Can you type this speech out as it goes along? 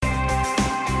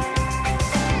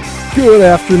Good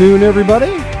afternoon, everybody.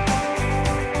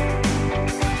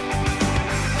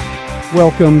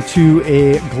 Welcome to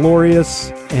a glorious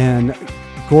and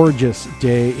gorgeous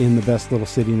day in the best little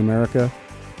city in America.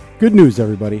 Good news,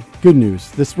 everybody. Good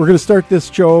news. We're going to start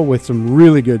this show with some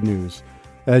really good news.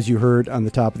 As you heard on the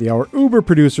top of the hour, Uber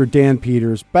producer Dan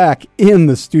Peters back in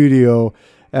the studio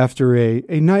after a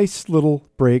nice little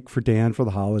break for Dan for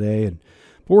the holiday. And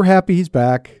we're happy he's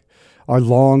back. Our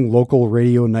long local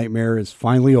radio nightmare is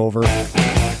finally over.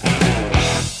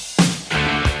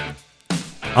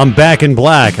 I'm back in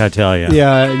black, I tell you.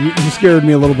 Yeah, you scared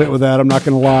me a little bit with that. I'm not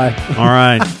going to lie. All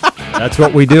right. That's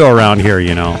what we do around here,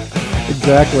 you know.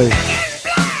 Exactly.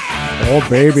 Oh,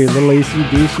 baby, little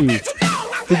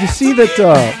AC/DC. Did you see that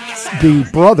the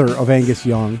brother of Angus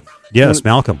Young? Yes,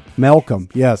 Malcolm. Malcolm,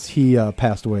 yes, he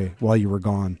passed away while you were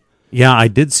gone. Yeah, I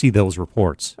did see those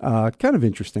reports. Kind of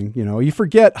interesting. You know, you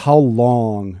forget how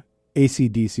long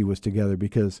AC/DC was together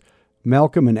because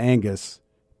Malcolm and Angus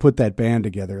put that band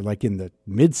together like in the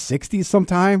mid-'60s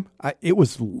sometime. It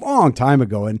was a long time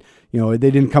ago, and you know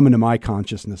they didn't come into my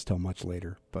consciousness till much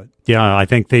later. But yeah, I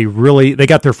think they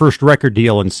got their first record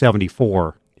deal in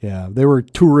 '74. Yeah, they were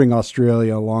touring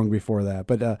Australia long before that.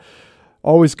 But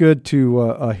always good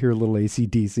to hear a little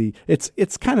AC/DC.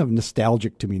 It's kind of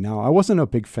nostalgic to me now. I wasn't a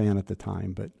big fan at the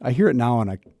time, but I hear it now,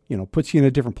 and puts you in a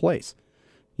different place.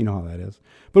 You know how that is.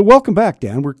 But welcome back,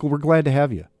 Dan. We're glad to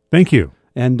have you. Thank you.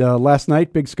 And last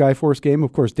night, big Skyforce game.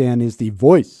 Of course, Dan is the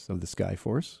voice of the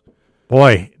Skyforce.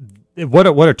 Boy, what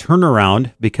a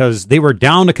turnaround, because they were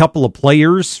down a couple of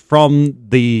players from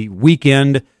the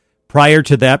weekend prior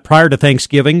to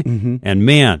Thanksgiving. Mm-hmm. And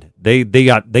man, they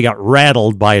got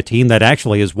rattled by a team that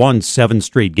actually has won 7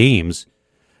 straight games.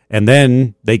 And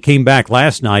then they came back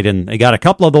last night and they got a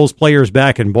couple of those players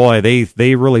back, and boy,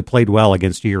 they really played well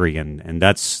against Erie, and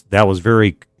that was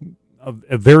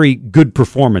a very good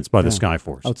performance by the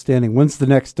Skyforce. Outstanding. When's the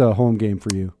next home game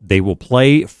for you? They will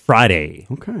play Friday.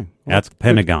 Okay. Well, at the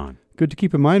Pentagon. Good to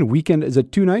keep in mind. Weekend, is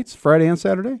it 2 nights, Friday and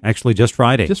Saturday? Actually, just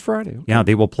Friday. Just Friday. Okay. Yeah,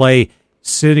 they will play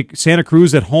Santa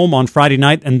Cruz at home on Friday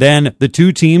night, and then the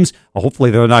two teams, hopefully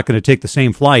they're not going to take the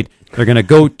same flight, they're going to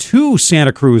go to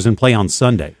Santa Cruz and play on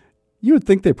Sunday. You would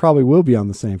think they probably will be on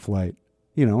the same flight,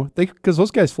 because those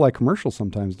guys fly commercial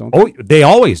sometimes, don't they? Oh, they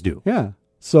always do. Yeah.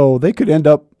 So they could end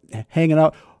up hanging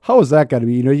out. How is that got to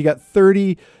be? You got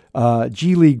 30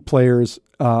 G League players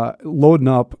loading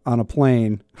up on a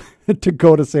plane to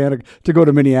go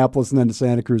to Minneapolis and then to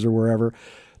Santa Cruz or wherever.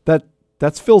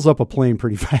 That fills up a plane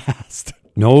pretty fast.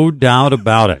 No doubt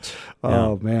about it.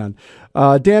 Oh, man.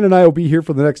 Dan and I will be here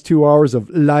for the next 2 hours of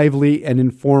lively and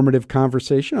informative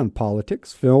conversation on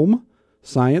politics, film,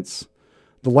 science,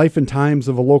 the life and times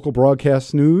of a local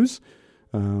broadcast news.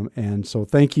 And so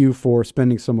thank you for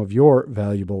spending some of your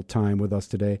valuable time with us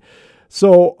today.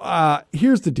 So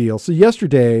here's the deal. So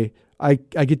yesterday, I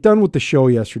get done with the show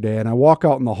yesterday, and I walk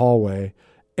out in the hallway,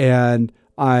 and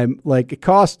I'm like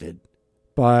accosted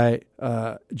by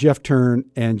Jeff Turn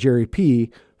and Jerry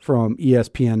P. from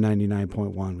ESPN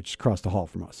 99.1, which is across the hall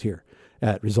from us here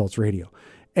at Results Radio.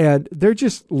 And they're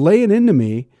just laying into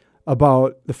me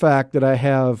about the fact that I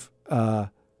have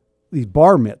these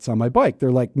bar mitts on my bike.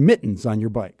 They're like mittens on your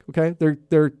bike, okay?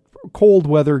 They're cold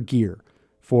weather gear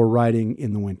for riding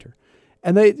in the winter.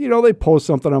 And they post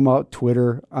something about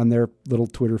Twitter on their little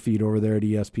Twitter feed over there at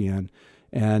ESPN,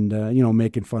 and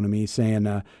making fun of me, saying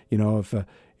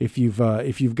if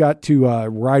you've got to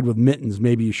ride with mittens,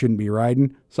 maybe you shouldn't be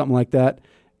riding, something like that,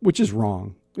 which is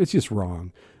wrong. It's just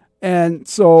wrong. And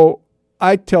so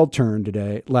I tell Turn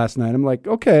last night, I'm like,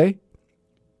 okay,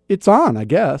 it's on, I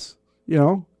guess.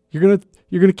 You're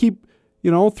gonna keep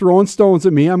throwing stones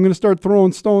at me. I'm gonna start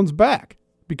throwing stones back,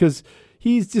 because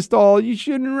he's just you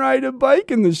shouldn't ride a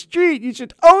bike in the street. You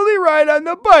should only ride on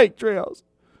the bike trails.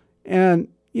 And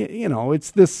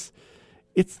it's this.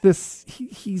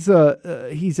 He's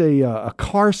a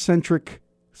car-centric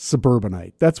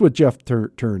suburbanite. That's what Jeff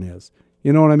Turn is.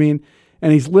 You know what I mean?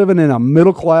 And he's living in a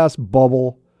middle-class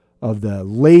bubble of the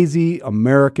lazy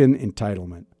American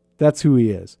entitlement. That's who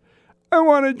he is. I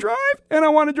want to drive, and I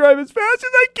want to drive as fast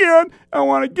as I can. I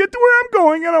want to get to where I'm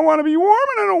going, and I want to be warm,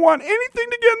 and I don't want anything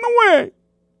to get in the way.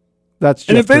 That's Jeff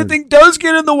And if Turn. anything does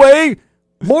get in the way,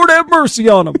 Lord have mercy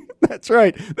on them. That's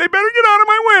right. They better get out of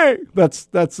my way.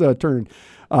 That's Turn.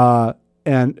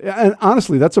 And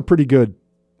honestly, that's a pretty good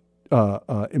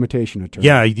imitation of Turn.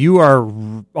 Yeah, you are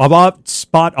about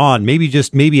spot on.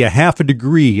 Maybe a half a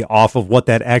degree off of what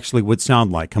that actually would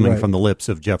sound like coming from the lips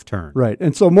of Jeff Turn. Right.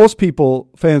 And so most people,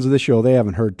 fans of this show, they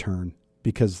haven't heard Turn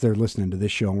because they're listening to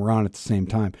this show and we're on at the same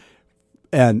time.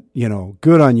 And,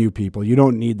 good on you people. You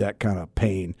don't need that kind of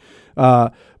pain.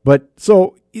 But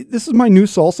so this is my new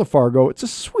Salsa Fargo. It's a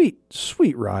sweet,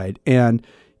 sweet ride. And,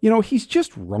 he's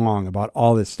just wrong about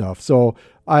all this stuff. So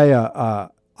I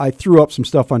threw up some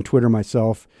stuff on Twitter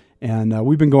myself, and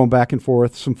we've been going back and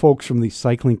forth. Some folks from the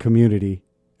cycling community,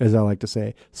 as I like to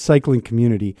say, cycling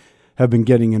community, have been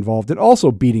getting involved and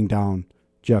also beating down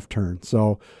Jeff Turn.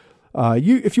 So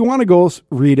if you want to go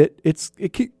read it,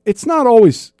 it's not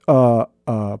always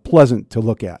pleasant to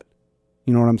look at.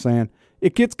 You know what I'm saying?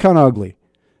 It gets kind of ugly.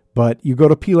 But you go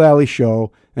to P. Lally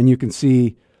Show, and you can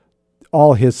see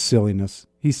all his silliness.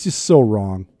 He's just so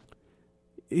wrong.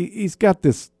 He's got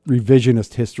this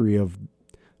revisionist history of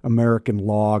American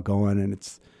law going, and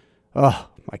it's, oh,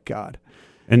 my God.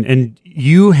 And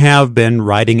you have been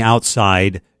riding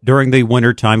outside during the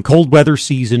wintertime, cold weather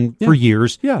season for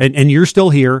years, and you're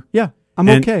still here. Yeah, I'm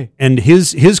okay. And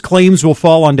his claims will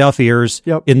fall on deaf ears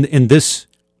in this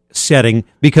setting,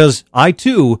 because I,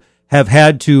 too, have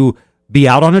had to be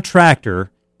out on a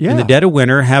tractor in the dead of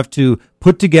winter, have to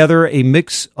put together a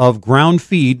mix of ground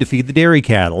feed to feed the dairy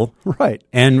cattle, right,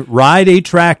 and ride a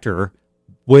tractor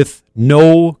with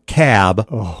no cab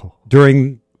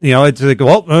during, it's like,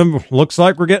 looks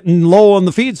like we're getting low on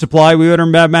the feed supply. We better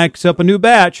max up a new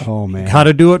batch. Oh, man. Got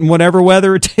to do it in whatever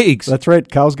weather it takes. That's right.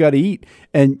 Cows got to eat.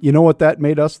 And you know what that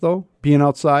made us, though? Being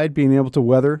outside, being able to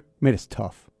weather, made us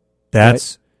tough.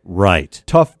 That's right.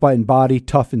 Tough in body,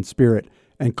 tough in spirit.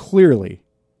 And clearly,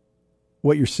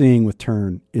 what you're seeing with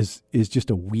Turn is just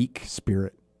a weak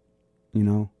spirit.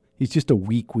 He's just a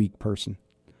weak person.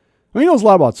 I mean, he knows a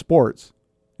lot about sports.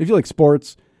 If you like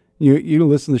sports, you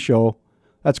listen to the show,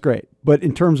 that's great. But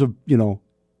in terms of,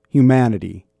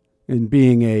 humanity and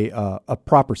being a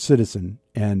proper citizen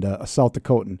and a South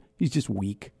Dakotan, he's just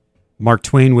weak. Mark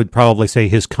Twain would probably say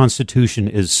his constitution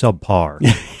is subpar.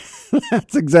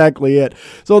 That's exactly it.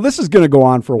 So this is going to go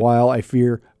on for a while, I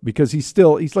fear, because he's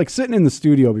like sitting in the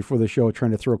studio before the show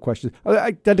trying to throw questions.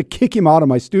 I had to kick him out of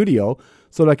my studio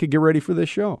so that I could get ready for this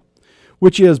show,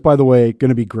 which is, by the way, going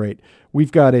to be great.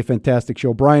 We've got a fantastic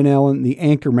show. Brian Allen, the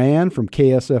anchor man from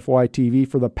KSFY TV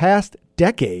for the past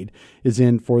decade, is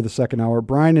in for the second hour.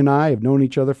 Brian and I have known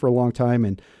each other for a long time,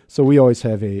 and so we always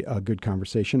have a good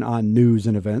conversation on news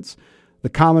and events. The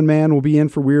Common Man will be in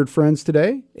for Weird Friends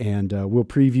today, and we'll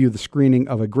preview the screening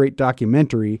of a great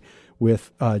documentary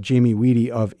with Jamie Weedy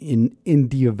of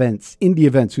Indie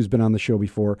Events, who's been on the show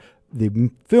before.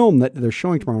 The film that they're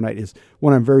showing tomorrow night is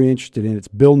one I'm very interested in. It's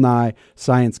Bill Nye,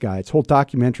 Science Guy. It's a whole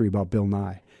documentary about Bill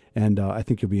Nye, and I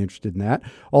think you'll be interested in that.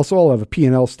 Also, I'll have a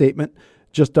P&L statement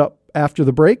just up after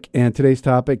the break, and today's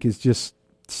topic is just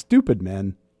stupid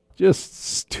men. Just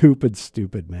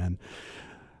stupid men.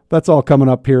 That's all coming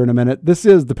up here in a minute. This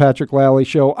is the Patrick Lally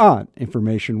Show on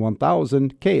Information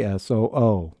 1000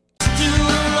 KSOO.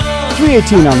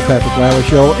 318 on the Patrick Lally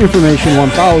Show, Information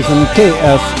 1000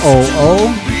 KSOO.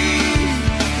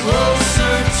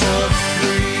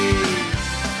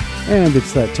 And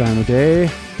it's that time of day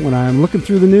when I'm looking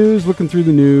through the news,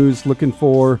 looking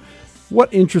for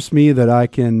what interests me that I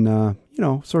can,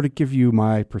 sort of give you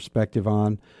my perspective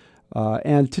on.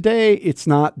 And today it's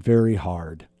not very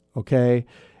hard, okay?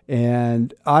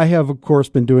 And I have, of course,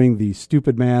 been doing the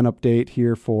Stupid Man update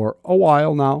here for a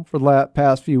while now, for the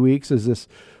past few weeks, as this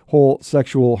whole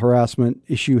sexual harassment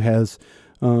issue has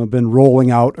been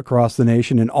rolling out across the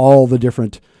nation in all the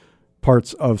different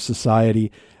parts of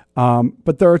society.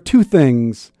 But there are two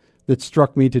things that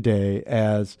struck me today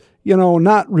as,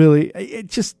 not really,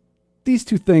 these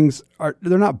two things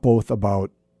they're not both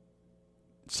about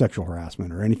sexual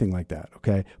harassment or anything like that,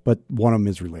 okay? But one of them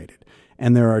is related.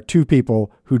 And there are two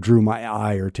people who drew my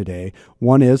ire today.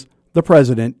 One is the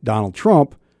president, Donald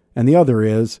Trump, and the other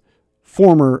is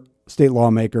former state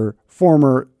lawmaker,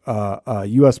 former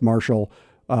U.S. Marshal,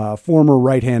 former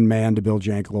right-hand man to Bill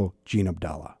Janklow, Gene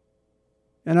Abdallah.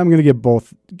 And I'm going to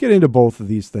get into both of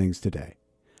these things today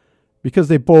because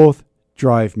they both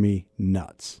drive me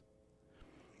nuts.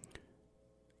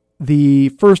 The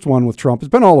first one with Trump has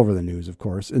been all over the news, of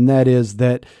course, and that is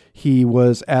that he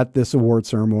was at this award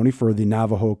ceremony for the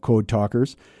Navajo Code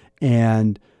Talkers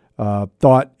and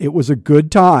thought it was a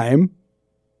good time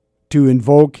to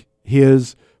invoke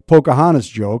his Pocahontas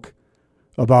joke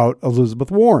about Elizabeth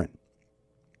Warren.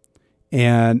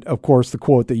 And, of course, the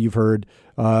quote that you've heard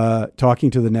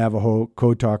talking to the Navajo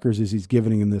Code Talkers is he's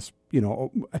giving him this,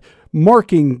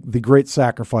 marking the great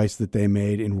sacrifice that they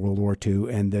made in World War II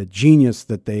and the genius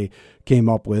that they came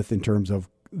up with in terms of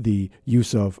the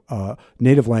use of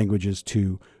native languages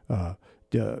to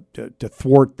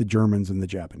thwart the Germans and the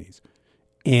Japanese.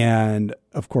 And,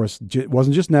 of course, it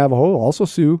wasn't just Navajo, also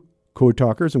Sioux Code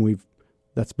Talkers, and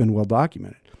that's been well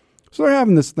documented. So they're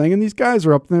having this thing, and these guys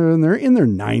are up there, and they're in their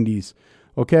 90s,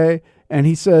 okay? And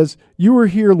he says, you were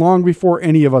here long before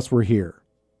any of us were here.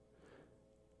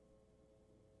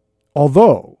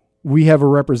 Although we have a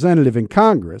representative in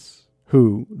Congress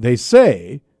who they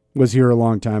say was here a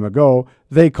long time ago,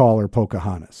 they call her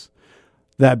Pocahontas.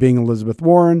 That being Elizabeth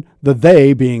Warren, the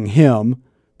they being him,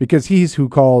 because he's who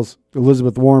calls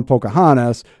Elizabeth Warren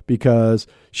Pocahontas because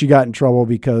she got in trouble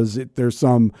because there's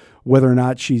some, whether or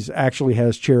not she's actually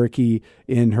has Cherokee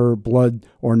in her blood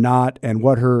or not, and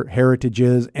what her heritage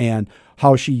is, and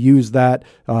how she used that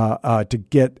to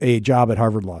get a job at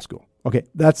Harvard Law School. Okay,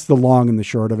 that's the long and the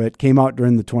short of it. Came out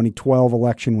during the 2012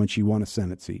 election when she won a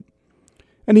Senate seat.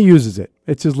 And he uses it.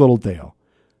 It's his little Dale.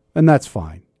 And that's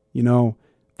fine.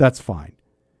 That's fine.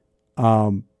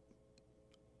 But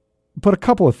a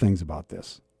couple of things about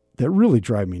this that really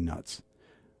drive me nuts.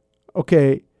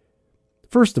 Okay,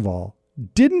 first of all,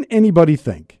 didn't anybody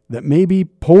think that maybe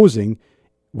posing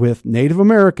with Native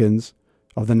Americans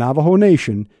of the Navajo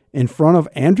Nation in front of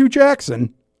Andrew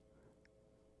Jackson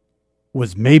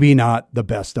was maybe not the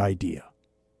best idea?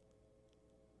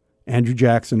 Andrew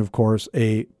Jackson, of course,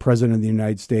 a president of the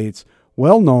United States,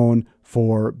 well known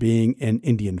for being an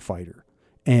Indian fighter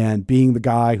and being the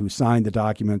guy who signed the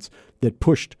documents that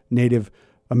pushed Native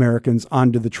Americans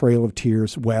onto the Trail of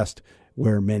Tears west,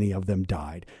 where many of them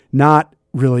died. Not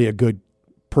really a good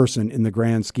person in the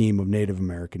grand scheme of Native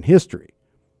American history.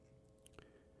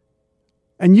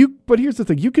 But here's the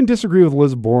thing, you can disagree with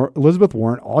Elizabeth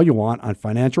Warren all you want on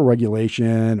financial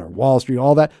regulation or Wall Street,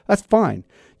 all that. That's fine.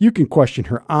 You can question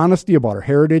her honesty about her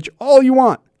heritage all you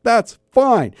want. That's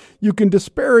fine. You can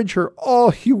disparage her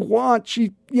all you want.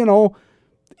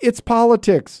 It's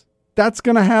politics. That's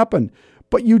going to happen.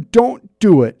 But you don't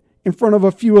do it in front of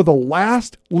a few of the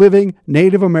last living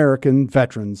Native American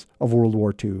veterans of World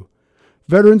War II.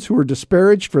 Veterans who were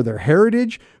disparaged for their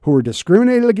heritage, who were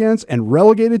discriminated against and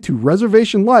relegated to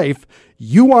reservation life.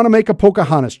 You want to make a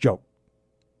Pocahontas joke.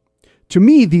 To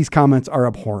me, these comments are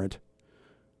abhorrent.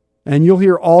 And you'll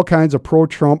hear all kinds of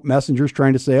pro-Trump messengers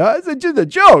trying to say, it's just a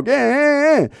joke,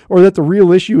 or that the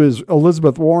real issue is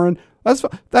Elizabeth Warren.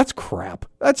 That's crap.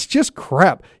 That's just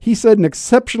crap. He said an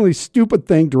exceptionally stupid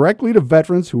thing directly to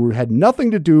veterans who had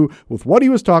nothing to do with what he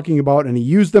was talking about, and he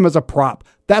used them as a prop.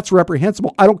 That's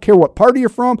reprehensible. I don't care what party you're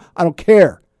from. I don't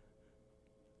care.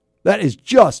 That is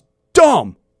just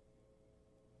dumb.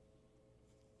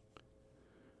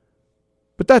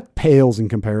 But that pales in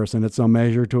comparison at some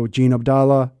measure to Gene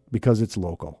Abdallah because it's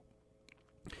local.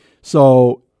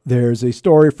 So there's a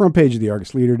story, front page of the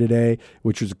Argus Leader today,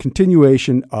 which was a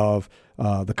continuation of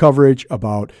the coverage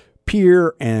about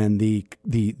Pierre and the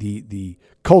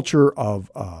culture of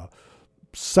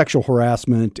sexual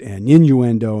harassment and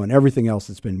innuendo and everything else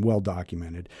that's been well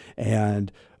documented. And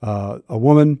a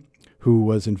woman who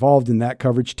was involved in that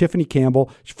coverage, Tiffany Campbell,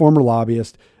 former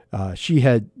lobbyist, she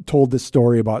had told this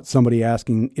story about somebody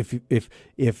asking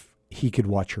if he could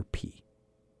watch her pee.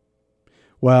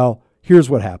 Well, here's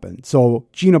what happened. So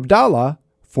Gene Abdallah,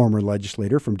 former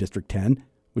legislator from District 10,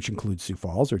 which includes Sioux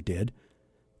Falls, or did,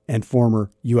 and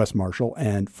former U.S. Marshal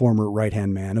and former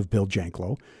right-hand man of Bill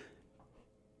Janklow,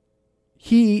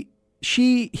 he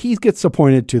gets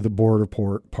appointed to the Board of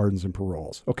Pardons and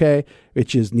Paroles, okay,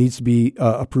 which needs to be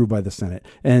approved by the Senate.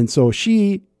 And so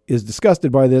she is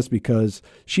disgusted by this because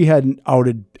she hadn't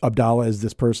outed Abdallah as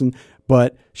this person,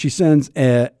 but she sends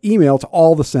an email to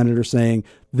all the senators saying,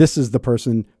 this is the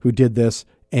person who did this,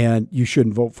 and you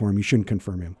shouldn't vote for him. You shouldn't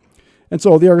confirm him. And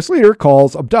so the Argus Leader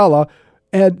calls Abdallah,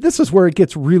 and this is where it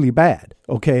gets really bad,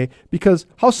 okay? Because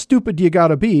how stupid do you got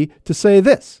to be to say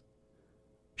this?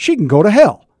 She can go to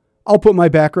hell. I'll put my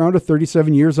background of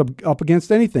 37 years up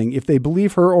against anything. If they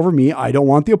believe her over me, I don't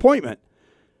want the appointment.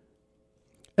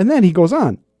 And then he goes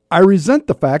on. I resent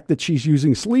the fact that she's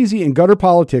using sleazy and gutter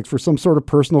politics for some sort of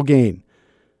personal gain.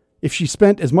 If she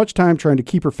spent as much time trying to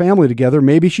keep her family together,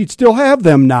 maybe she'd still have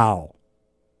them now.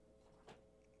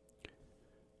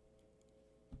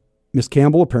 Miss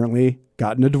Campbell apparently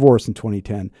got in a divorce in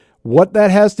 2010. What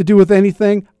that has to do with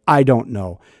anything, I don't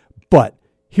know. But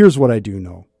here's what I do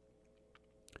know.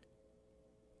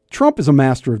 Trump is a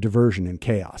master of diversion and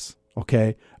chaos,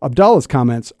 okay? Abdallah's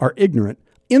comments are ignorant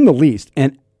in the least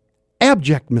and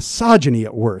abject misogyny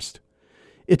at worst.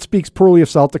 It speaks poorly of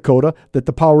South Dakota that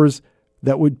the powers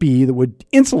that would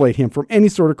insulate him from any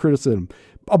sort of criticism.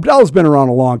 Abdallah's been around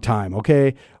a long time,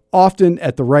 okay? Often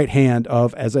at the right hand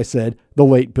of, as I said, the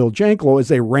late Bill Janklow as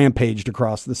they rampaged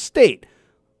across the state.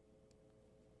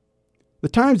 The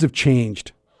times have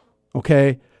changed,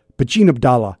 okay? But Gene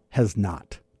Abdallah has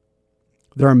not.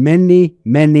 There are many,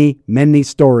 many, many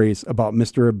stories about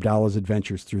Mr. Abdallah's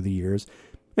adventures through the years,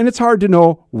 and it's hard to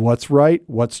know what's right,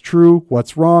 what's true,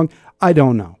 what's wrong. I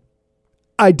don't know.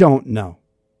 I don't know.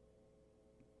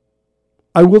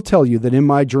 I will tell you that in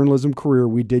my journalism career,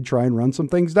 we did try and run some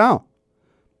things down.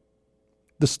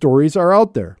 The stories are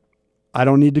out there. I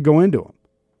don't need to go into them.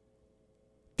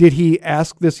 Did he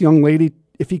ask this young lady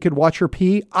if he could watch her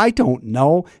pee? I don't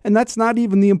know. And that's not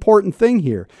even the important thing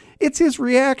here. It's his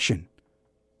reaction.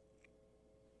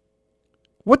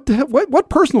 What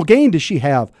personal gain does she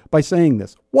have by saying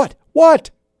this? What?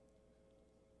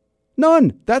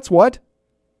 None. That's what.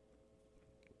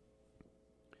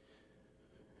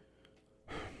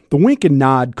 The wink and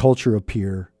nod culture of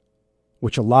peer,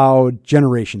 which allowed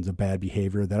generations of bad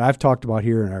behavior that I've talked about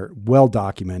here and are well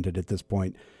documented at this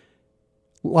point,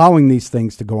 allowing these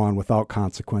things to go on without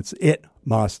consequence, it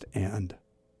must end.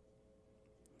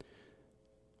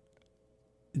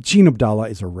 Gene Abdallah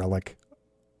is a relic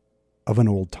of an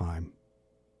old time.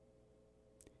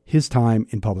 His time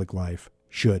in public life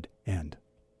should end.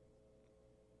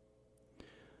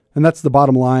 And that's the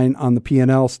bottom line on the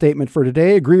P&L statement for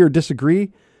today. Agree or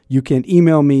disagree? You can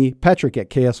email me,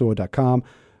 patrick@ksoo.com.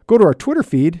 Go to our Twitter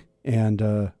feed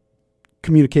and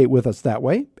communicate with us that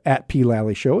way, at P.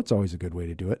 Lally Show. It's always a good way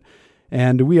to do it.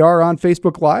 And we are on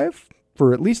Facebook Live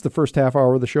for at least the first half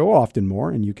hour of the show, often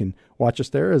more, and you can watch us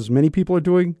there, as many people are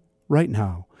doing right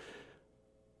now.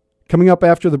 Coming up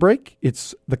after the break,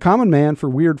 it's The Common Man for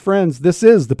Weird Friends. This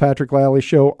is the Patrick Lally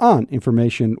Show on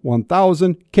Information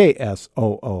 1000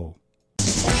 KSOO.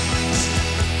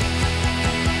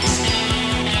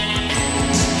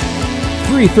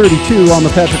 3:32 on the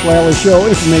Patrick Lally Show,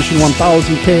 Information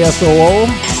 1000 KSOO.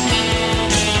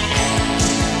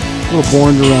 We're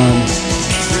born to run.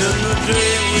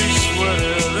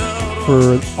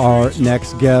 For our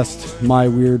next guest, my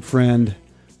weird friend,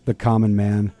 the Common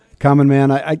Man. Common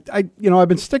Man, I've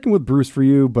been sticking with Bruce for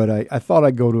you, but I thought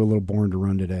I'd go to a little Born to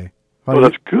Run today.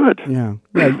 That's good. Yeah,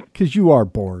 because you are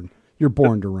born. You're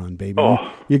born to run, baby.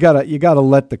 Oh. You gotta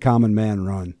let the Common Man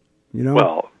run. You know.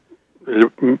 Well,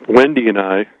 Wendy and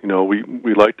I,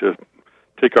 we like to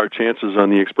take our chances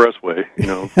on the expressway.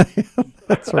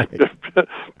 That's right.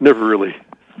 never really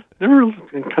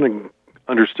kind of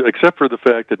understood, except for the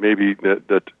fact that maybe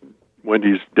that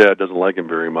Wendy's dad doesn't like him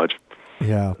very much.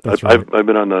 Yeah, that's right. I've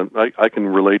been on I can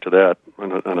relate to that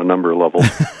on a number of levels.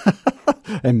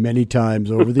 And many times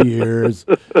over the years.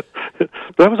 But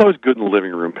I was always good in the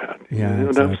living room, Pat. Yeah,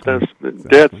 exactly.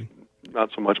 Dad's not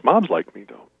so much. Mom's like me,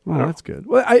 though. Well, that's good.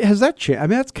 Well, has that changed? I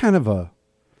mean, that's kind of I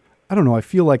don't know. I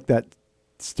feel like that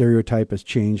stereotype has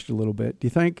changed a little bit. Do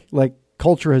you think? Like,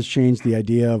 culture has changed the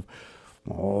idea of,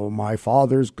 my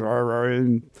father's,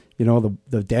 the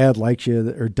dad likes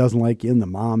you or doesn't like you and the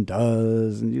mom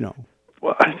does, and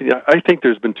Well, I think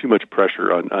there's been too much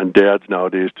pressure on dads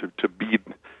nowadays to be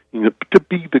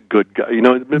the good guy.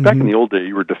 Back in the old day,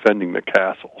 you were defending the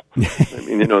castle. I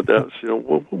mean, that's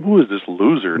who is this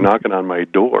loser knocking on my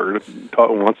door?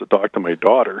 Wants to talk to my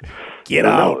daughter? Get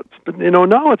out!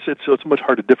 Now it's much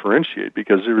hard to differentiate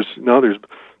because there's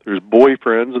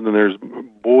boyfriends and then there's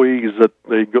boys that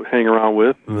they hang around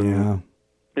with. Yeah,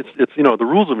 it's the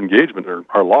rules of engagement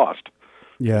are lost.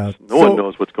 Yeah, no one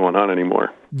knows what's going on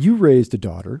anymore. You raised a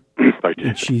daughter. I did.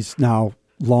 And she's now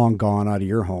long gone out of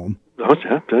your home. Oh,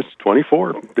 yeah, that's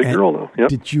 24, big girl now. Yep.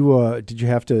 Did you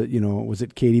have to, was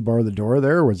it Katie bar the door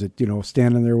there? Or was it,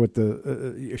 standing there with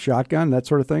the shotgun, that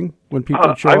sort of thing when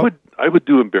people show up? I would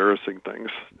do embarrassing things.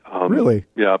 Really?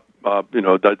 Yeah. I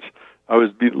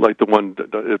would be like the one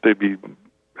if they'd be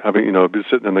having, be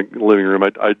sitting in the living room,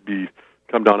 I'd be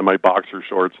come down in my boxer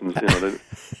shorts and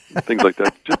things like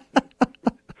that. Just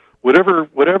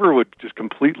whatever would just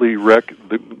completely wreck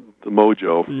the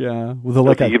mojo. Yeah, with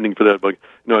the evening for that. But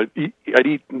I'd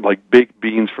eat like baked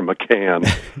beans from a can.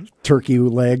 Turkey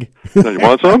leg. You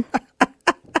want some?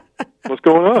 What's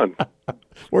going on?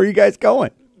 Where are you guys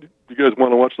going? You guys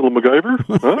want to watch Little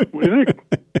MacGyver? Huh? What do you think?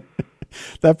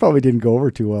 That probably didn't go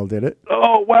over too well, did it?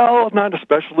 Oh, well, not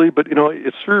especially, but,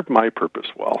 it served my purpose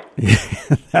well.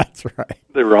 That's right.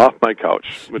 They were off my couch,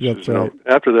 which That's is, right.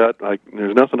 After that,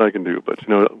 there's nothing I can do. But,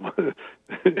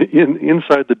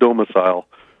 inside the domicile,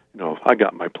 I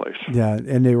got my place. Yeah,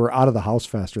 and they were out of the house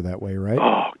faster that way, right?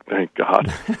 Oh, thank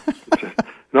God.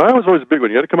 I was always a big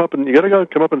one. You got to come up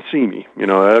and see me.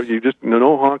 You just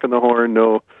no honking the horn,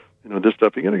 no, this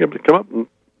stuff. You got to come up and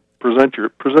present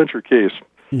your case.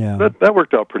 Yeah, that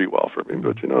worked out pretty well for me.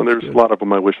 But there's a lot of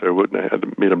them I wish I wouldn't have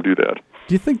had made them do that.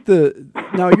 Do you think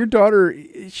now your daughter,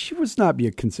 she would not be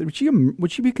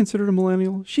would she be considered a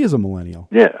millennial? She is a millennial.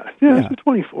 Yeah. She's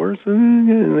 24. So,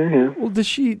 yeah. Well, did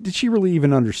she really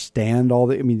even understand all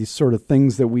these sort of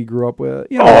things that we grew up with?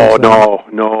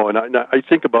 No, and I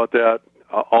think about that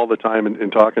all the time in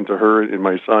talking to her and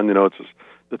my son. It's just,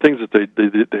 the things that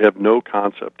they have no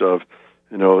concept of.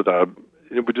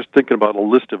 We're just thinking about a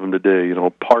list of them today.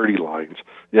 Party lines.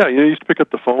 Yeah, you used to pick up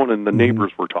the phone and the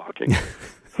neighbors were talking.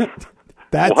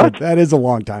 That is a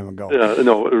long time ago. Yeah,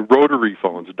 rotary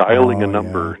phones, dialing a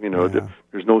number. Yeah.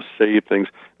 There's no save things.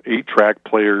 8-track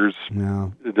players.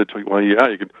 No. Well,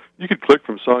 yeah, you could click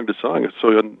from song to song.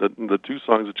 So the 2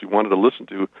 songs that you wanted to listen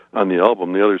to on the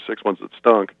album, the other 6 ones that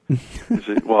stunk. You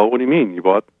say, well, what do you mean? You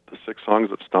bought the 6 songs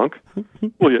that stunk?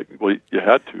 Well, you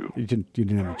had to. You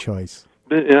didn't have a choice.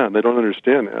 Yeah, and they don't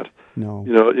understand that. No.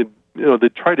 They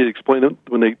try to explain it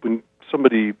when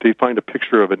somebody they find a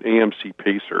picture of an AMC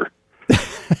Pacer.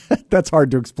 That's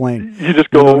hard to explain. You just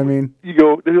go. You know what I mean? You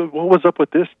go. What was up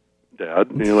with this,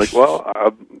 Dad? And you're like,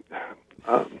 well,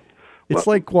 it's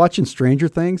like watching Stranger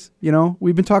Things.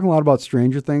 We've been talking a lot about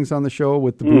Stranger Things on the show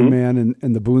with the Boone Man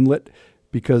and the Boonlet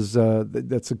because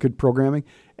that's a good programming.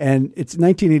 And it's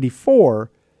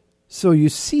 1984, so you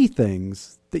see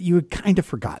things that you had kind of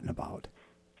forgotten about,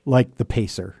 like the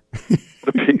Pacer.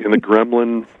 And the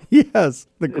Gremlin. Yes,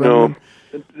 the Gremlin.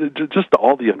 Just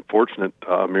all the unfortunate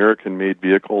American-made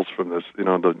vehicles from this,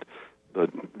 the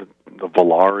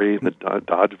Volare, the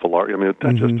Dodge Volare. I mean,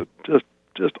 that's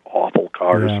just awful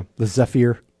cars. Yeah, the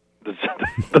Zephyr.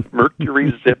 The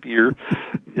Mercury Zephyr.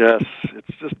 Yes,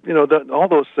 it's just all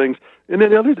those things. And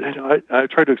then the other, I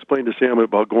tried to explain to Sam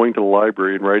about going to the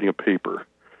library and writing a paper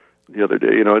the other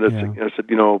day. I said,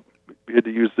 we had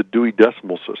to use the Dewey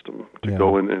Decimal System to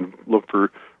go in and look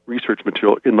for research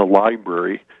material in the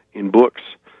library in books.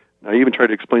 I even tried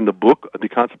to explain the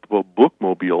concept of a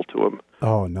bookmobile to him.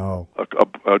 Oh no!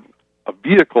 A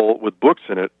vehicle with books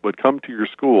in it would come to your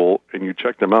school, and you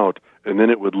check them out, and then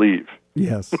it would leave.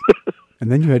 Yes,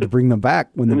 and then you had to bring them back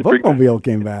when the bookmobile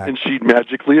came back, and she'd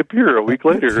magically appear a week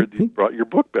later. And you brought your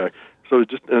book back. So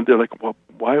and they're like, well,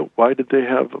 why did they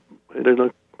have?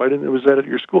 Why didn't it was that at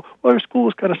your school? Well, our school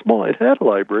was kind of small. It had a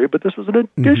library, but this was an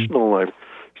additional library.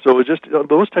 So it's just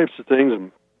those types of things,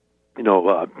 and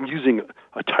using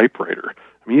a typewriter.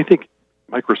 I mean, you think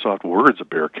Microsoft Word's a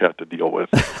bear cat to deal with?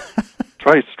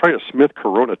 Try a Smith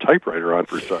Corona typewriter on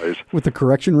for size with the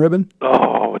correction ribbon.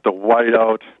 Oh, with the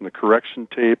whiteout and the correction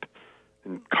tape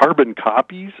and carbon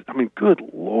copies. I mean, good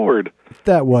Lord.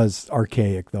 That was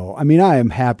archaic, though. I mean, I am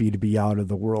happy to be out of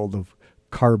the world of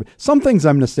carbon. Some things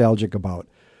I'm nostalgic about.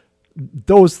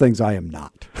 Those things I am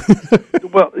not.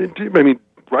 Well, I mean,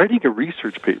 writing a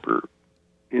research paper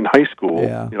in high school,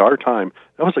 in our time,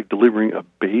 that was like delivering a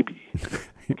baby.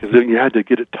 Because then you had to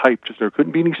get it typed. Just there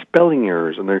couldn't be any spelling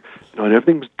errors, and and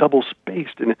everything was double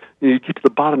spaced. And you get to the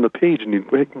bottom of the page, and you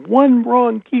make one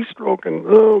wrong keystroke, and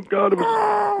oh god, it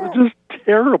was just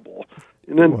terrible.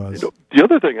 And then the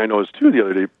other thing I noticed too the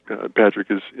other day,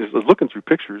 Patrick, is I was looking through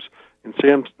pictures, and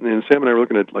Sam and I were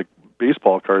looking at like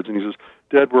baseball cards, and he says,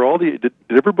 "Dad, did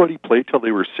everybody play till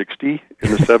they were 60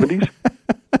 in the 70s?"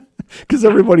 Because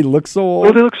everybody looks so old.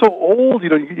 Well, they look so old.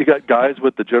 You got guys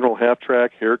with the general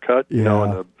half-track haircut.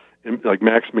 And like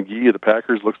Max McGee of the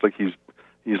Packers looks like he's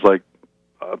like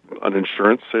an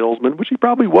insurance salesman, which he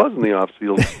probably was in the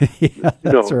off-field. Yeah,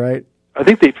 that's right. I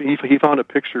think he found a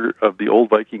picture of the old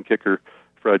Viking kicker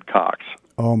Fred Cox.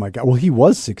 Oh my God! Well, he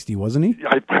was 60, wasn't he?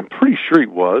 I'm pretty sure he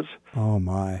was. Oh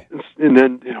my! And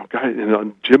then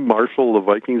Jim Marshall of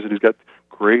the Vikings, and he's got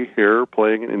gray hair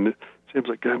playing, and it seems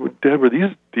like, God, Dad, were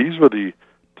these were the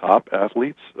top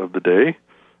athletes of the day?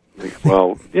 Like,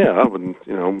 well, yeah, when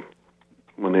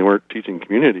they weren't teaching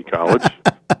community college.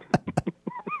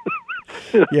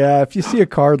 Yeah, if you see a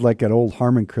card like an old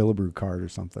Harmon Killebrew card or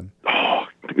something. Oh,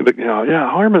 yeah,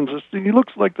 Harmon's. He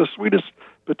looks like the sweetest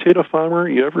potato farmer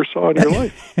you ever saw in your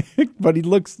life. But he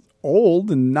looks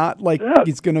old and not like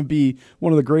he's going to be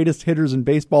one of the greatest hitters in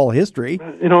baseball history.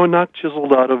 Not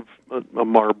chiseled out of a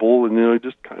marble, and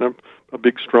just kind of a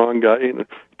big, strong guy. And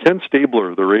Ken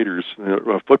Stabler of the Raiders,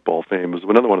 football fame, is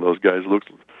another one of those guys.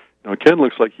 Ken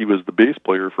looks like he was the bass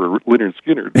player for Lynyrd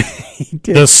Skynyrd.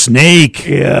 The Snake.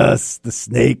 Yes, the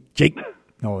Snake. Jake.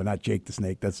 No, not Jake the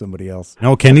Snake. That's somebody else.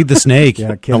 No, Kenny the Snake.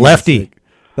 Yeah, the lefty. The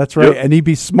That's right. Yep. And he'd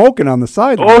be smoking on the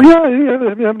sideline. Oh,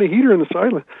 yeah, having a heater on the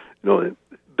sideline.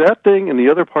 That thing and the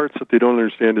other parts that they don't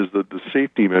understand is the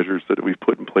safety measures that we've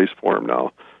put in place for him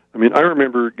now. I mean, I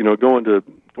remember, going to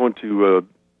the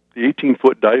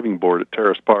 18-foot diving board at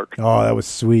Terrace Park. Oh, that was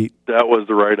sweet. That was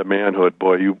the rite of manhood,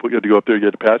 boy. You had to go up there, you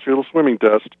had to pass your little swimming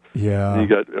test. Yeah.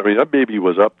 That baby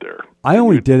was up there. I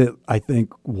only did it, I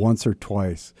think, once or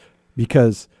twice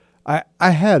because I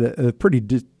had a pretty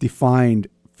defined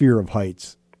fear of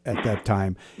heights at that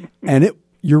time. And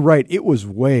you're right, it was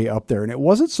way up there. And it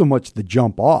wasn't so much the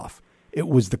jump off. It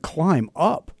was the climb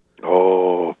up.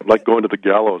 Oh, like going to the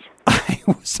gallows. It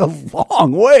was a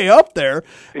long way up there.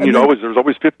 And there was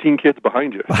always 15 kids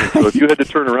behind you. So if you had to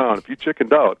turn around, if you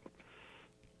chickened out,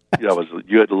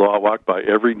 you had to walk by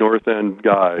every North End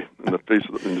guy in the face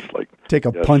of them and just like take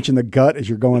a punch in the gut as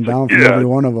you're going down from every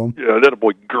one of them. Yeah, that a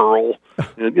boy girl,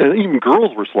 and even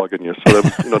girls were slugging you. So that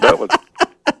was, that was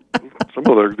some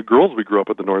of the girls we grew up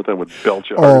at the North End would belch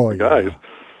you hard at the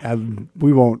guys.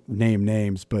 We won't name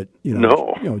names, but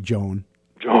Joan.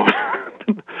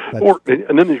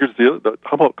 And then here's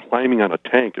how about climbing on a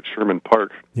tank at Sherman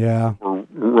Park? Yeah, or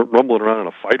rumbling around in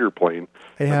a fighter plane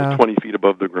that was 20 feet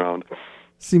above the ground.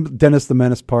 Seemed Dennis the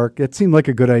Menace Park. It seemed like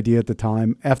a good idea at the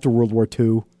time after World War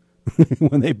II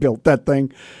when they built that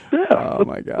thing. Yeah. Oh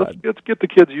my God. Let's get the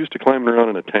kids used to climbing around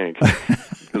in a tank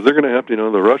because they're going to have to.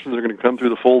 The Russians are going to come through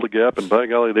the Fulda Gap, and by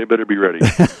golly, they better be ready.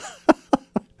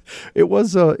 It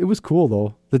was cool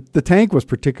though. The tank was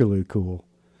particularly cool.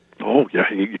 Oh yeah,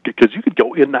 because you could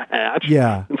go in the hatch.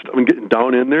 Yeah. And stuff and getting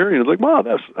down in there, and it's like, wow,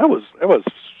 that was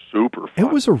super fun. It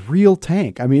was a real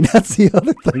tank. I mean, that's the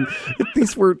other thing.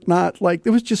 These were not like, it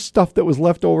was just stuff that was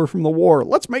left over from the war.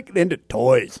 Let's make it into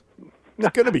toys. It's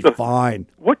going to be fine.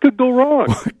 What could go wrong?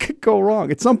 What could go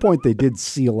wrong? At some point, they did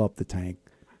seal up the tank.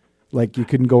 Like, you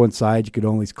couldn't go inside. You could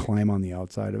only climb on the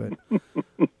outside of it.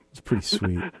 It's pretty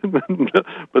sweet.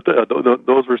 But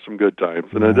those were some good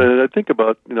times. And I think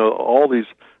about, all these,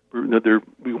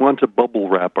 we want to bubble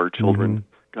wrap our children. Mm-hmm.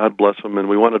 God bless them, and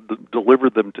we want to deliver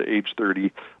them to age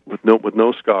 30 with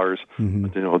no scars. Mm-hmm.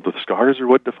 But, the scars are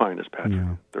what define us, Patrick.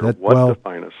 Yeah. They're what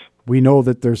define us. We know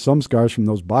that there's some scars from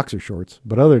those boxer shorts,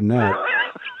 but other than that,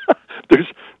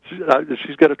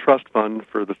 she's got a trust fund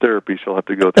for the therapy she'll have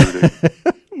to go through.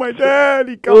 My dad,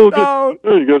 he comes down.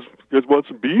 Hey, you guys want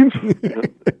some beans?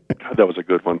 God, that was a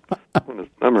good one. I'm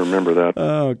gonna remember that.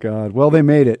 Oh God! Well, they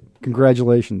made it.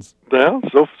 Congratulations. Yeah,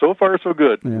 so far so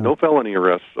good. Yeah. No felony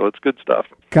arrests, so it's good stuff.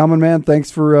 Common Man, thanks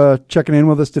for checking in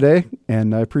with us today,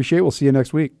 and I appreciate it. We'll see you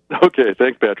next week. Okay,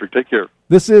 thanks, Patrick. Take care.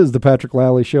 This is the Patrick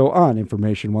Lally Show on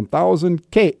Information 1000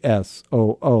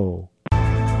 KSOO.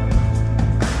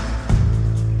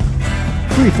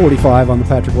 3:45 on the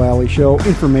Patrick Lally Show,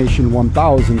 Information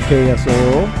 1000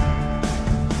 KSOO.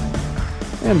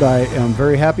 And I am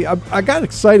very happy. I got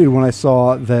excited when I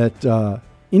saw that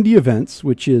Indie Events,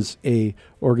 which is a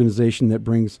organization that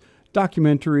brings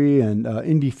documentary and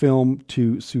indie film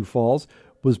to Sioux Falls,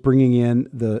 was bringing in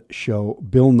the show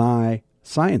Bill Nye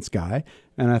Science Guy.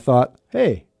 And I thought,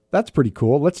 hey, that's pretty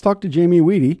cool. Let's talk to Jamie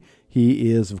Weedy.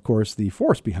 He is, of course, the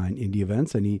force behind Indie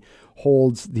Events, and he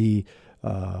holds the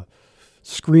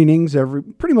screenings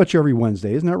pretty much every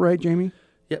Wednesday. Isn't that right, Jamie?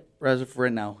 Yep, as of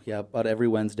right now, yeah, about every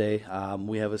Wednesday.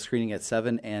 We have a screening at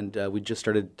 7, and we just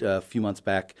started a few months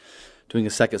back doing a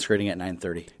second screening at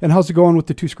 9:30. And how's it going with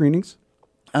the two screenings?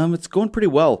 It's going pretty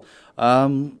well.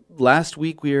 Last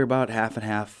week we were about half and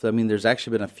half. I mean, there's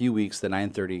actually been a few weeks the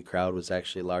 9:30 crowd was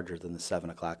actually larger than the 7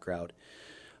 o'clock crowd.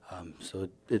 So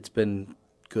it's been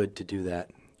good to do that.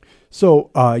 So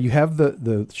you have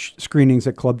the screenings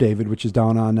at Club David, which is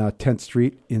down on 10th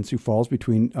Street in Sioux Falls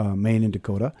between Maine and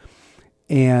Dakota.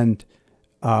 And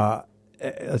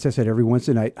as I said, every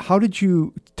Wednesday night. How did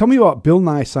you tell me about Bill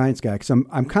Nye Science Guy? Because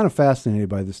I'm kind of fascinated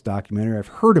by this documentary. I've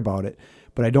heard about it,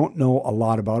 but I don't know a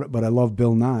lot about it. But I love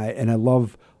Bill Nye, and I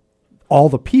love all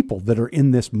the people that are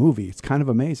in this movie. It's kind of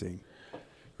amazing.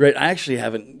 Right. I actually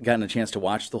haven't gotten a chance to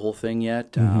watch the whole thing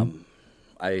yet. Mm-hmm.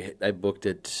 I booked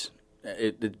it.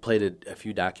 It played at a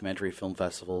few documentary film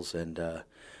festivals, and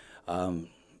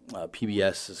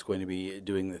PBS is going to be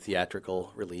doing the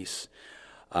theatrical release.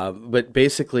 But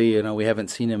basically, we haven't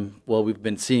seen him. Well, we've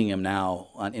been seeing him now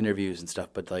on interviews and stuff.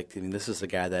 But this is the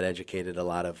guy that educated a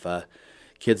lot of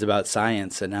kids about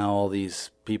science, and now all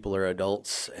these people are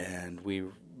adults, and we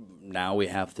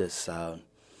have this. I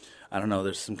don't know.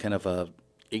 There's some kind of a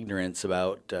ignorance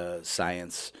about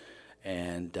science,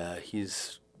 and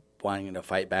he's wanting to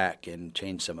fight back and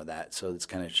change some of that. So it's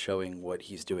kind of showing what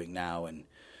he's doing now and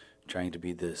trying to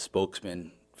be the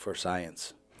spokesman for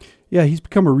science. Yeah, he's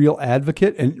become a real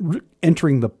advocate and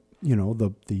entering the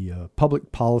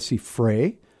public policy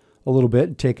fray a little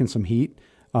bit, taking some heat.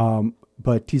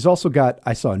 But he's also got,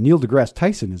 I saw Neil deGrasse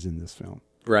Tyson is in this film.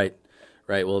 Right.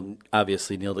 Well,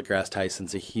 obviously Neil deGrasse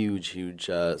Tyson's a huge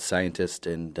scientist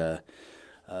and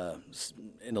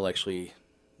intellectually,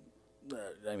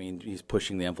 he's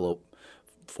pushing the envelope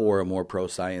for a more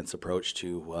pro-science approach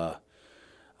to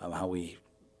how we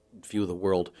view the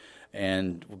world.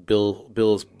 And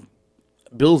Bill's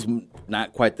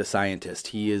not quite the scientist.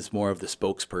 He is more of the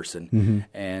spokesperson, mm-hmm.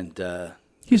 and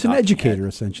he's an educator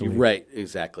essentially. Right,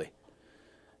 exactly.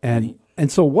 And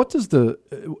so, what does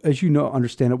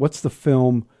understand it? What's the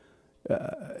film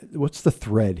what's the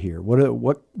thread here?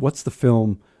 What's the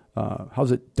film?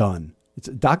 How's it done? It's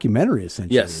a documentary,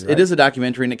 essentially. Yes, right? it is a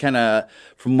documentary, and it kind of,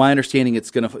 from my understanding,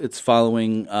 it's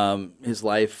following his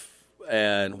life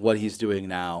and what he's doing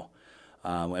now.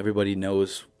 Everybody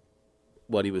knows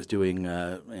what he was doing,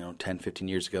 10, 15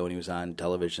 years ago when he was on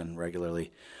television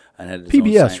regularly and had his own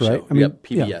PBS, science right? show. I mean, yep,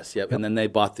 PBS. yeah. Yep. And then they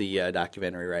bought the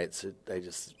documentary rights. They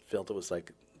just felt it was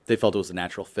a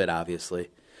natural fit, obviously.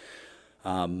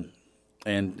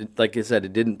 And like I said,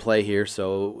 it didn't play here,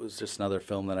 so it was just another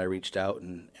film that I reached out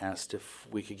and asked if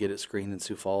we could get it screened in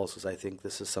Sioux Falls, because I think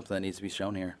this is something that needs to be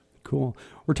shown here. Cool.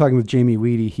 We're talking with Jamie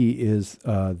Weedy. He is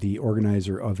the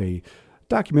organizer of a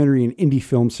documentary and indie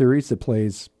film series that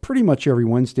plays pretty much every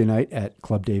Wednesday night at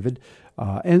Club David,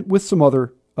 and with some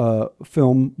other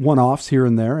film one-offs here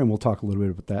and there, and we'll talk a little bit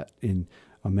about that in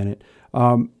a minute.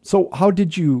 So how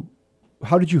did you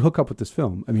hook up with this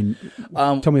film? I mean,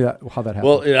 tell me how that happened.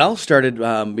 Well, it all started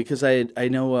because I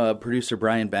know producer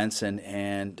Brian Benson,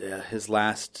 and his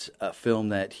last film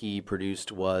that he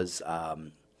produced was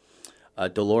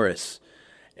Dolores,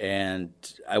 and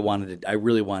I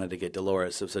really wanted to get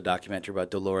Dolores. It was a documentary about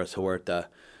Dolores Huerta,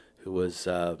 who was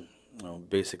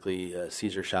basically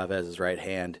Cesar Chavez's right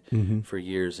hand for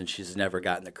years, and she's never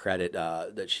gotten the credit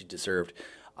that she deserved.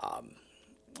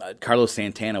 Carlos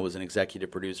Santana was an executive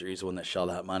producer. He's the one that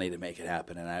shelled out money to make it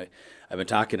happen. And I've been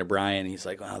talking to Brian. He's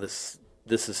like, "Wow, this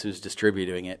is who's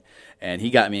distributing it," and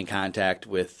he got me in contact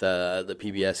with the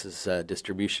PBS's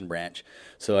distribution branch.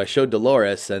 So I showed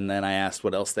Dolores, and then I asked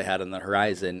what else they had on the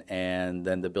horizon, and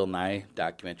then the Bill Nye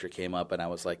documentary came up, and I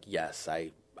was like, "Yes,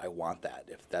 I want that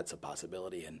if that's a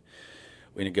possibility." And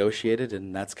we negotiated,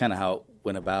 and that's kind of how it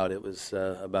went about. It was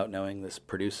about knowing this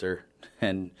producer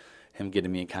and him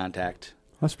getting me in contact.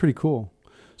 That's pretty cool.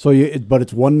 So but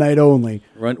it's one night only.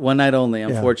 One night only,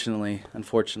 unfortunately. Yeah.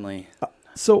 Unfortunately.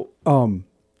 So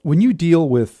when you deal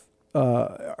with,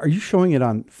 are you showing it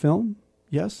on film?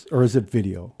 Yes, or is it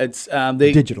video? It's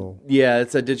digital. Yeah,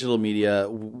 it's a digital media.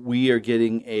 We are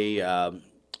getting a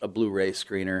Blu-ray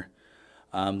screener.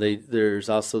 There's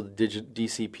also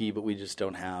DCP, but we just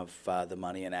don't have the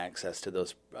money and access to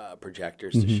those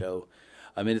projectors to show.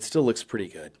 I mean, it still looks pretty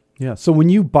good. Yeah. So when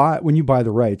you buy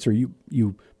the rights, or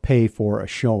you pay for a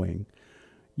showing,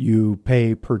 you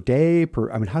pay per day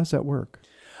I mean, how does that work?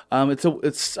 I'm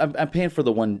paying for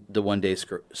the one day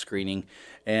screening,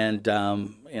 and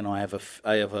I have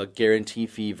a guarantee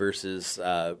fee versus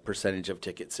percentage of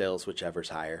ticket sales, whichever's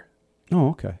higher. Oh,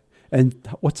 okay. And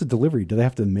what's the delivery? Do they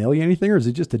have to mail you anything, or is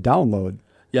it just a download?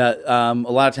 Yeah, a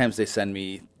lot of times they send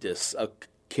me discs.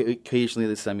 Occasionally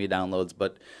they send me downloads,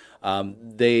 but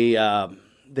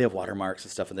they have watermarks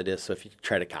and stuff in the disc, so if you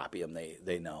try to copy them,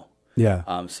 they know.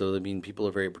 Yeah. So I mean, people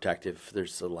are very protective.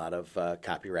 There's a lot of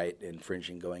copyright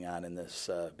infringing going on in this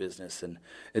business, and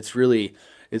it's really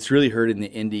hurting the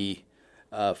indie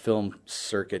film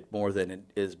circuit more than it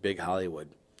is big Hollywood,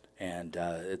 and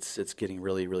it's getting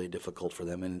really, really difficult for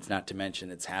them. And it's not to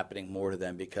mention it's happening more to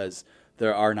them because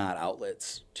there are not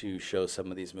outlets to show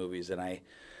some of these movies. And I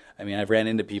mean, I've ran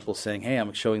into people saying, "Hey,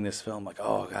 I'm showing this film." Like,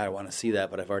 "Oh God, I want to see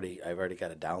that, but I've already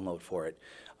got a download for it."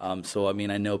 So I mean,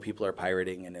 I know people are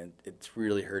pirating, and it's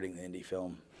really hurting the indie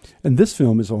film. And this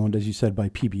film is owned, as you said, by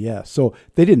PBS. So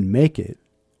they didn't make it,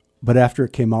 but after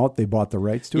it came out, they bought the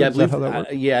rights to it. Is that how that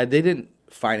works? Yeah, they didn't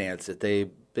finance it. They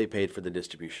paid for the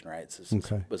distribution rights.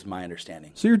 Was my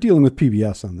understanding. So you're dealing with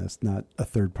PBS on this, not a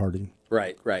third party.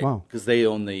 Right. Wow. Because they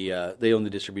own the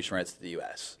distribution rights to the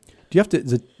U.S. Do you have to?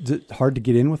 Is it hard to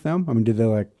get in with them? I mean, did they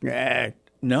like?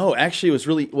 No, actually, it was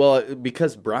really well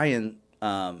because Brian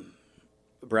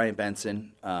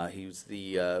Benson, he was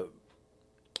the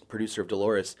producer of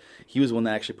Dolores. He was the one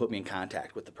that actually put me in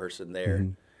contact with the person there,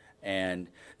 and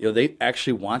they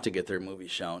actually want to get their movie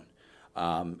shown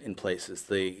in places.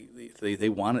 They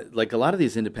want it, like a lot of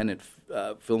these independent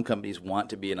film companies want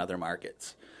to be in other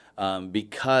markets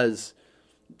because.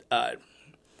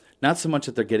 Not so much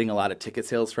that they're getting a lot of ticket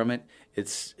sales from it.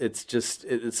 It's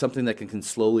something that can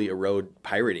slowly erode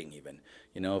pirating. Even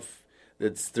if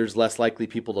there's less likely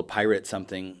people to pirate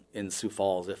something in Sioux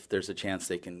Falls if there's a chance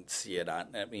they can see it on.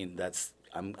 I mean,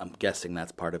 I'm guessing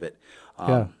that's part of it.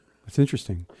 Yeah, that's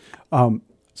interesting.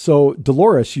 So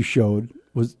Dolores, you showed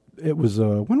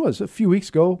when was it? A few weeks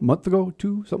ago, a month ago,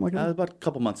 something like that. About a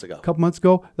couple months ago.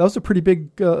 That was a pretty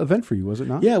big event for you, was it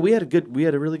not? Yeah, we had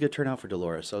a really good turnout for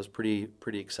Dolores. So I was pretty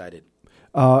excited.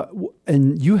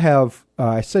 And you have,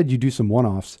 I said you do some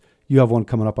one-offs. You have one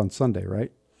coming up on Sunday,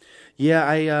 right?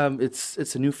 Yeah,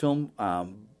 it's a new film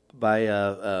by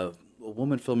a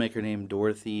woman filmmaker named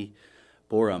Dorothy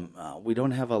Borum. We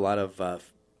don't have a lot of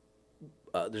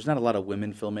there's not a lot of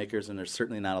women filmmakers, and there's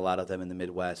certainly not a lot of them in the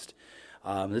Midwest.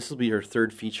 This will be her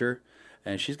third feature,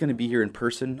 and she's going to be here in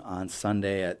person on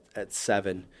Sunday at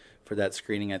 7 for that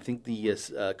screening. I think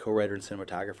the co-writer and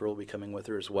cinematographer will be coming with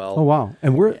her as well. Oh, wow.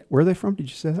 And where are they from? Did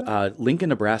you say that? Lincoln,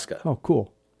 Nebraska. Oh,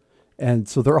 cool. And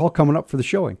so they're all coming up for the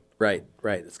showing. Right.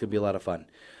 It's going to be a lot of fun.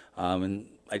 And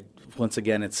once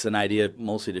again, it's an idea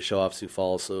mostly to show off Sioux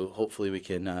Falls, so hopefully we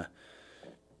can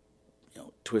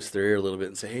twist their ear a little bit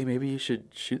and say, hey, maybe you should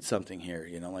shoot something here.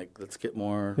 Let's get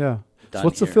more done So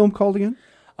what's here. the film called again?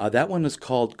 That one is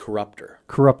called Corruptor.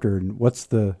 Corruptor. And what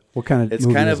kind of It's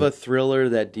movie kind is of a it? thriller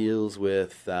that deals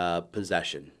with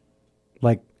possession.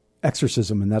 Like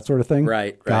exorcism and that sort of thing?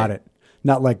 Right. Got it.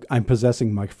 Not like I'm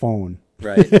possessing my phone.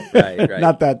 Right.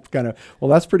 Not that kind of. Well,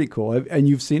 that's pretty cool. And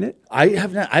you've seen it? I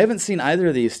haven't seen either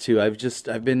of these two. I've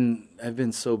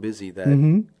been so busy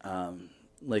that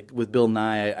like with Bill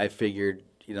Nye, I figured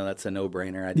that's a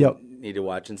no-brainer. I didn't need to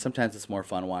watch, and sometimes it's more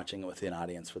fun watching it with an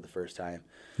audience for the first time.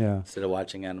 Yeah. Instead of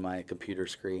watching on my computer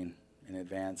screen in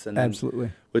advance. And then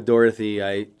Absolutely. with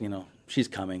Dorothy, she's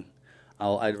coming.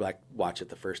 I'd like watch it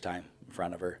the first time in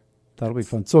front of her. That'll be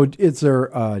fun. So is there,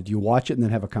 do you watch it and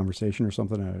then have a conversation or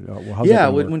something? How's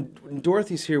Yeah, that gonna work? when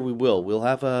Dorothy's here, we will. We'll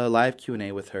have a live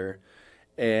Q&A with her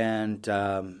and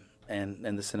the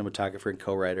cinematographer and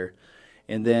co-writer.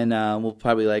 And then we'll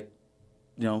probably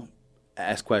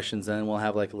ask questions, and then we'll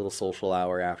have like a little social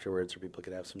hour afterwards where people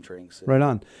can have some drinks. Right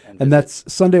on. And And that's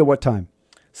Sunday at what time?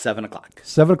 7 o'clock.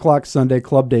 7 o'clock Sunday,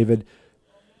 Club David.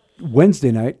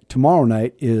 Wednesday night, tomorrow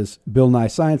night, is Bill Nye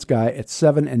Science Guy at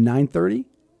 7 and 9:30.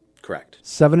 Correct.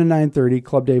 7 and 9:30,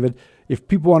 Club David. If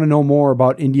people want to know more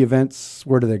about indie events,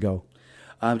 where do they go?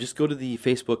 Just go to the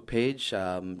Facebook page.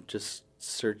 Just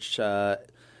search Indie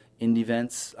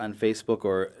Events on Facebook,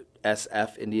 or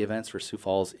SF Indie Events for Sioux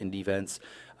Falls Indie Events.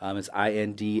 It's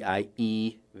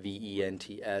INDIEVENTS.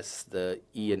 The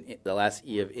last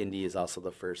E of Indie is also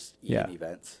the first E in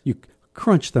Events. You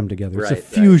crunch them together. It's a Right.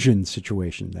 fusion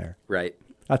situation there. Right.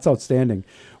 That's outstanding.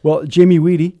 Well, Jamie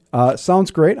Weedy, sounds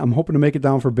great. I'm hoping to make it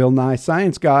down for Bill Nye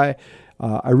Science Guy.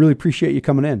 I really appreciate you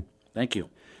coming in. Thank you.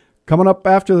 Coming up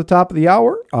after the top of the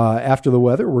hour, after the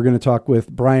weather, we're going to talk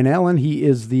with Brian Allen. He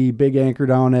is the big anchor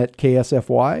down at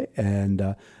KSFY, and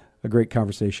a great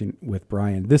conversation with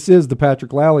Brian. This is the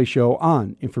Patrick Lally Show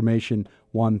on Information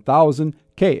 1000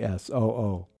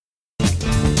 KSOO.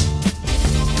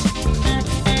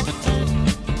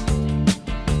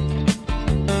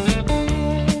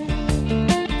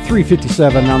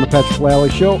 357 on the Patrick Lally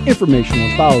Show, Information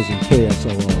 1000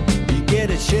 KSOO. You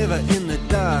get a shiver in the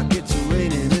dark, it's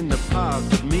raining in the park,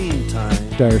 but meantime,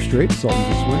 Dire Straits, Sultan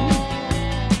to Swing.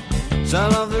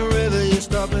 sound of the river, you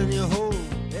stop and you hold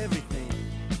everything.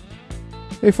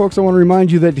 Hey folks, I want to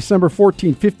remind you that December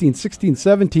 14, 15, 16,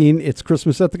 17, it's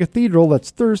Christmas at the Cathedral. That's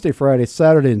Thursday, Friday,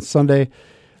 Saturday, and Sunday.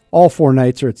 All 4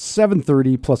 nights are at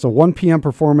 7:30, plus a 1 p.m.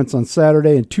 performance on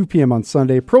Saturday and 2 p.m. on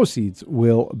Sunday. Proceeds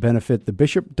will benefit the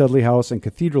Bishop Dudley House and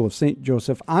Cathedral of St.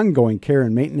 Joseph Ongoing Care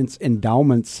and Maintenance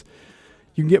Endowments.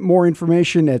 You can get more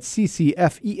information at ccfesd.org.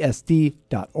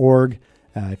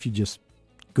 If you just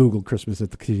Google Christmas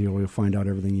at the Cathedral, you'll find out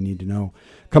everything you need to know.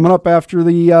 Coming up after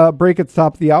the break at the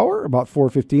top of the hour, about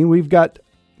 4:15, we've got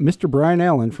Mr. Brian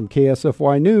Allen from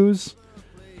KSFY News.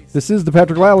 This is the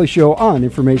Patrick Lally Show on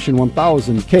Information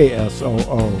 1000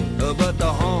 KSOO. But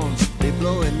the horns, they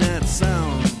blowing that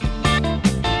sound.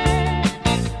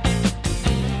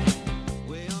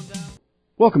 Way on down.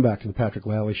 Welcome back to the Patrick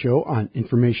Lally Show on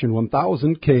Information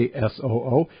 1000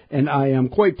 KSOO. And I am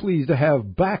quite pleased to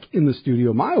have back in the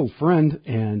studio my old friend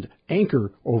and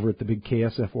anchor over at the big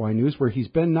KSFY News, where he's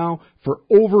been now for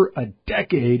over a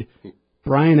decade,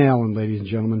 Brian Allen, ladies and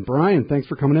gentlemen. Brian, thanks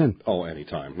for coming in. Oh,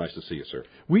 anytime. Nice to see you, sir.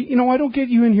 I don't get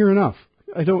you in here enough.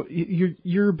 I don't.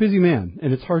 You're a busy man,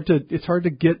 and it's hard to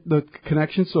get the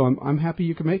connection. So I'm happy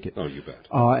you can make it. Oh, you bet.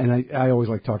 And I always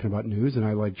like talking about news, and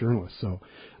I like journalists. So,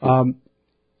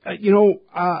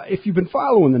 if you've been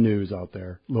following the news out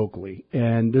there locally,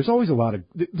 and there's always a lot of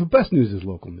the best news is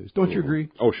local news. Don't you agree?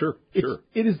 Oh, sure. Sure.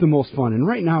 It is the most fun, and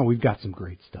right now we've got some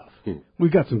great stuff.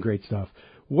 We've got some great stuff.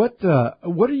 What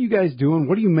are you guys doing?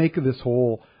 What do you make of this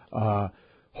whole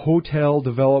hotel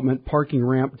development, parking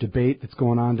ramp debate that's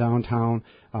going on downtown?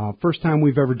 First time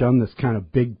we've ever done this kind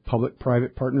of big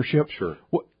public-private partnership. Sure.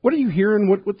 What are you hearing?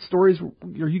 What stories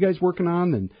are you guys working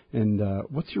on? And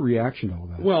what's your reaction to all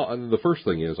that? Well, the first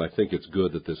thing is I think it's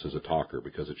good that this is a talker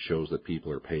because it shows that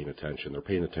people are paying attention. They're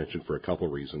paying attention for a couple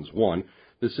of reasons. One,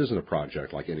 this isn't a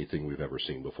project like anything we've ever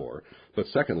seen before. But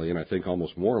secondly, and I think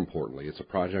almost more importantly, it's a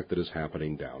project that is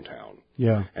happening downtown.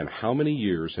 Yeah. And how many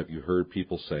years have you heard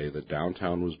people say that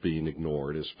downtown was being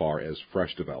ignored as far as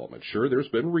fresh development? Sure, there's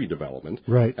been redevelopment,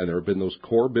 Right. and there have been those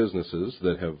core businesses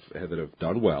that have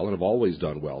done well and have always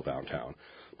done well downtown.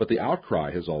 But the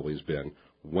outcry has always been,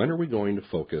 when are we going to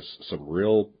focus some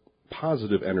real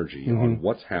positive energy on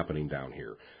what's happening down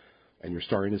here? And you're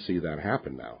starting to see that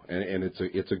happen now, and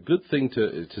it's a good thing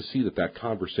to see that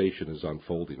conversation is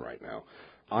unfolding right now.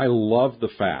 I love the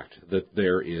fact that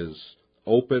there is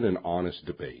open and honest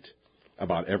debate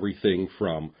about everything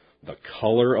from the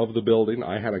color of the building.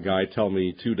 I had a guy tell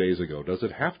me 2 days ago, does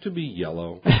it have to be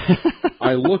yellow?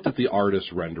 I looked at the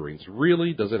artist's renderings.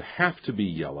 Really? Does it have to be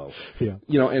yellow? Yeah.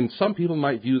 You know, and some people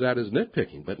might view that as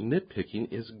nitpicking, but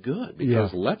nitpicking is good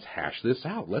because let's hash this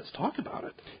out. Let's talk about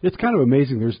it. It's kind of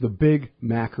amazing. There's the big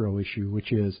macro issue,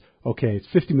 which is, okay, it's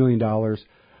 $50 million.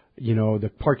 You know, the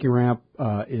parking ramp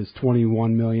is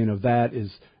 $21 million of that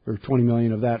or $20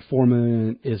 million of that. $4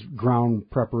 million is ground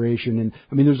preparation. And,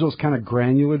 I mean, there's those kind of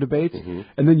granular debates.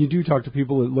 And then you do talk to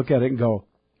people that look at it and go,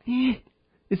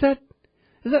 is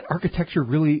that architecture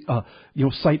really,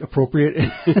 site appropriate?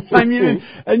 I mean,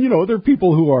 and, there are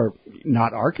people who are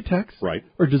not architects. Right.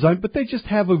 Or design, but they just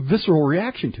have a visceral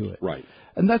reaction to it. Right.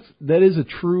 And that is a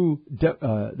true,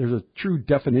 there's a true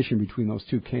definition between those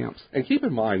two camps. And keep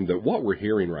in mind that what we're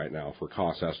hearing right now for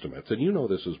cost estimates, and you know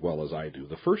this as well as I do,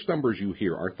 the first numbers you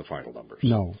hear aren't the final numbers.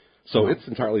 No. So it's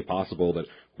entirely possible that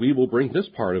we will bring this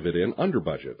part of it in under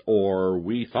budget, or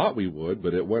we thought we would,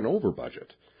 but it went over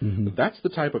budget. That's the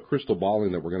type of crystal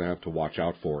balling that we're going to have to watch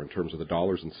out for in terms of the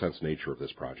dollars and cents nature of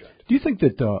this project. Do you think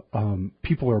that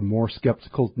people are more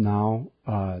skeptical now,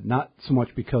 not so much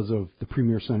because of the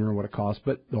Premier Center and what it costs,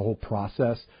 but the whole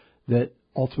process that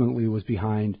ultimately was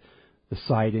behind the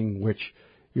siding, which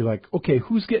you're like, okay,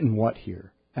 who's getting what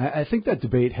here? I think that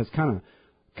debate has kind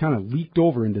of leaked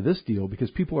over into this deal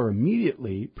because people are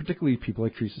immediately, particularly people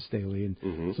like Teresa Staley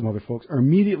and some other folks, are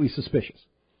immediately suspicious.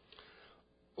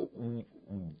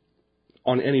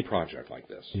 On any project like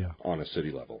this, on a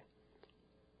city level,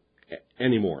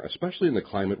 anymore, especially in the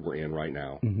climate we're in right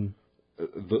now,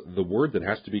 the word that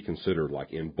has to be considered,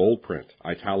 like in bold print,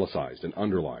 italicized, and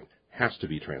underlined, has to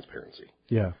be transparency.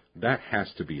 Yeah. That has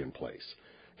to be in place.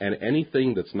 And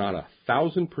anything that's not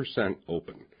 1,000%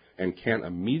 open and can't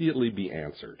immediately be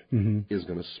answered is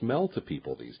going to smell to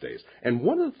people these days. And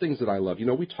one of the things that I love,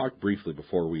 we talked briefly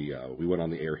before we went on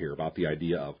the air here about the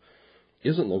idea of,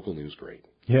 isn't local news great?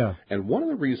 Yeah. And one of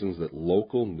the reasons that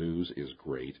local news is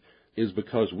great is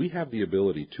because we have the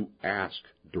ability to ask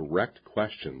direct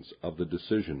questions of the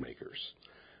decision makers.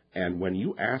 And when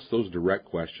you ask those direct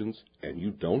questions and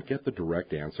you don't get the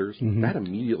direct answers, that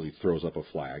immediately throws up a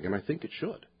flag, and I think it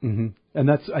should. And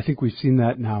I think we've seen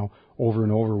that now over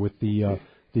and over with the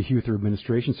Huether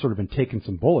administration sort of been taking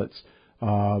some bullets.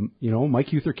 Mike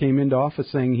Huether came into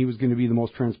office saying he was going to be the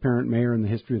most transparent mayor in the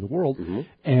history of the world,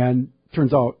 and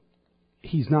turns out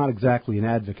he's not exactly an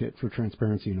advocate for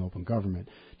transparency and open government.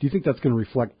 Do you think that's going to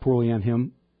reflect poorly on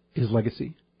him, his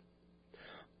legacy?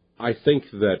 I think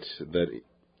that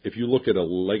if you look at a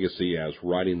legacy as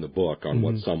writing the book on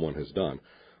what someone has done,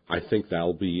 I think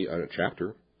that'll be a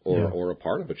chapter or a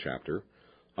part of a chapter.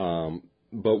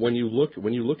 But when you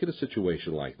look at a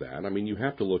situation like that, I mean, you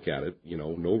have to look at it,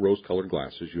 no rose-colored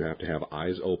glasses. You have to have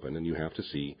eyes open, and you have to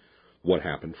see what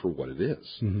happened for what it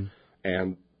is.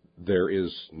 And there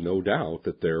is no doubt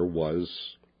that there was,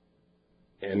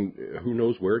 and who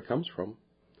knows where it comes from,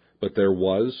 but there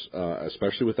was,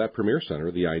 especially with that Premier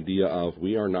Center, the idea of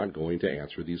we are not going to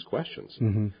answer these questions.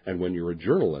 And when you're a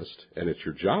journalist and it's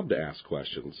your job to ask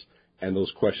questions and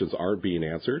those questions aren't being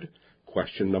answered,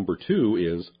 question number 2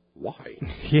 is why?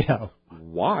 Yeah.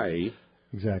 Why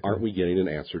exactly aren't we getting an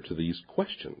answer to these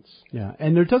questions? Yeah,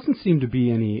 and there doesn't seem to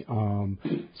be any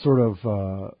sort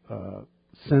of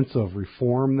sense of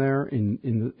reform there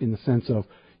in the sense of,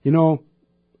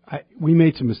 we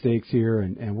made some mistakes here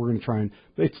and we're going to try and,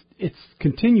 but it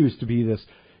continues to be this,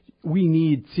 we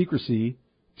need secrecy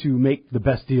to make the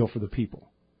best deal for the people.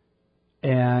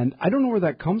 And I don't know where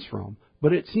that comes from,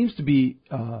 but it seems to be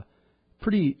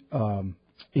pretty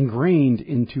ingrained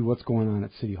into what's going on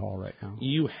at City Hall right now.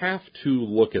 You have to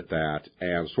look at that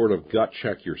and sort of gut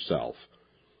check yourself,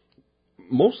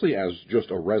 mostly as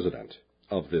just a resident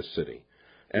of this city,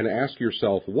 and ask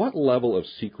yourself, what level of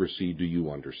secrecy do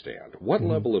you understand? What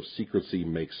level of secrecy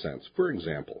makes sense? For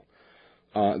example,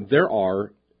 there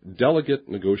are delegate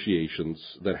negotiations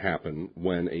that happen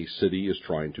when a city is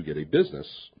trying to get a business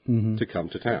to come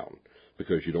to town,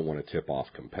 because you don't want to tip off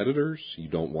competitors, you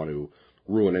don't want to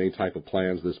ruin any type of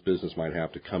plans this business might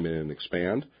have to come in and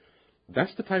expand.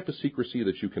 That's the type of secrecy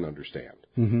that you can understand.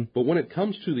 Mm-hmm. But when it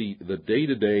comes to the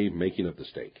day-to-day making of the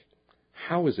steak,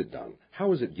 how is it done?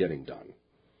 How is it getting done?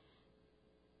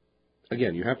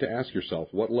 Again, you have to ask yourself,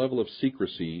 what level of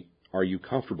secrecy are you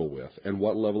comfortable with, and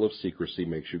what level of secrecy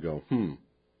makes you go,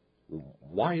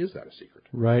 why is that a secret?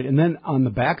 Right. And then on the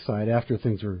backside, after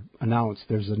things are announced,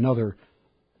 there's another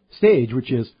stage,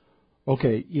 which is,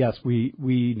 okay, yes, we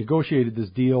negotiated this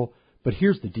deal, but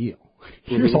here's the deal.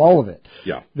 Here's all of it.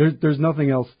 Yeah. There's nothing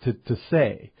else to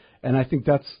say. And I think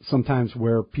that's sometimes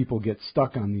where people get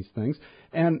stuck on these things.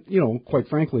 And, quite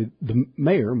frankly, the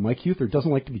mayor, Mike Huther, doesn't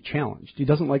like to be challenged. He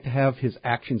doesn't like to have his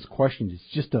actions questioned. It's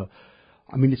just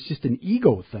an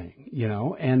ego thing,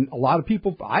 and a lot of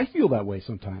people, I feel that way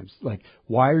sometimes. Like,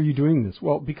 why are you doing this?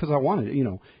 Well, because I wanted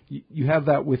it. You have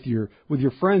that with your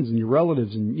friends and your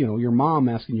relatives and, your mom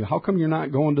asking you, how come you're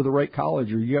not going to the right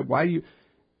college? Or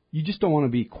you just don't want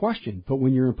to be questioned. But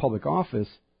when you're in public office,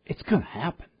 it's going to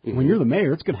happen. Mm-hmm. When you're the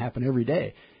mayor, it's going to happen every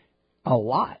day, a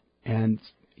lot. And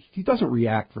he doesn't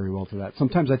react very well to that.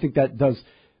 Sometimes I think that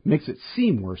makes it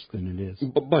seem worse than it is.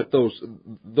 But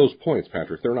those points,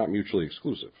 Patrick, they're not mutually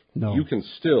exclusive. No. You can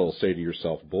still say to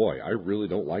yourself, boy, I really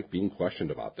don't like being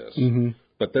questioned about this. Mm-hmm.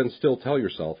 But then still tell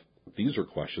yourself, these are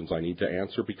questions I need to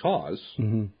answer because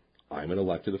I'm an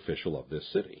elected official of this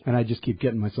city. And I just keep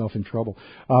getting myself in trouble.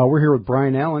 We're here with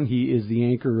Brian Allen. He is the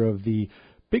anchor of the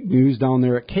big news down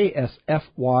there at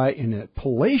KSFY in at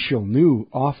palatial new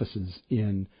offices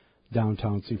in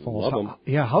downtown Sioux Falls. Love them.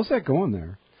 Yeah, how's that going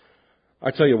there?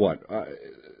 I tell you what,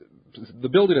 the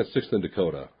building at 6th and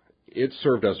Dakota, it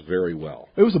served us very well.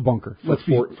 It was a bunker.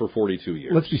 For 42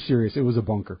 years. Let's be serious. It was a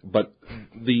bunker. But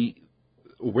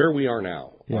where we are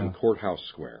now on Courthouse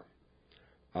Square,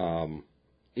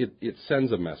 it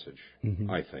sends a message,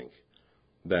 I think,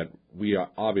 that we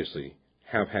obviously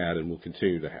have had and will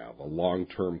continue to have a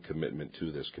long-term commitment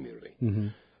to this community. Mm-hmm.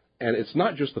 And it's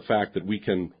not just the fact that we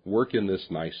can work in this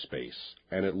nice space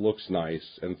and it looks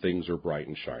nice and things are bright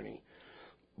and shiny,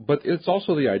 but it's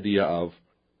also the idea of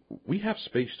we have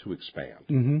space to expand.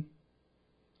 Mm-hmm.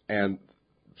 And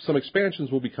some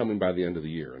expansions will be coming by the end of the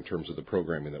year in terms of the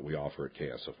programming that we offer at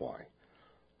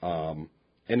KSFY.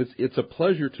 And it's a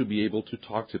pleasure to be able to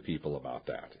talk to people about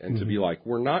that and to be like,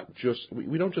 we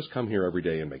don't just come here every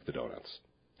day and make the donuts.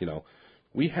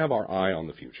 We have our eye on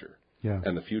the future. Yeah.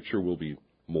 And the future will be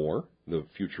more, the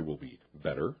future will be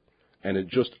better, and it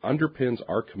just underpins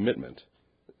our commitment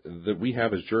that we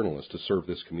have as journalists to serve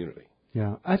this community.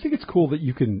 Yeah, I think it's cool that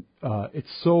you can, it's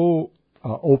so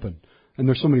open, and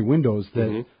there's so many windows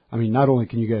that, not only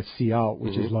can you guys see out,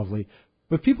 which is lovely,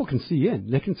 but people can see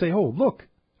in. They can say, oh, look.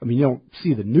 You don't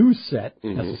see the news set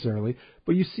necessarily,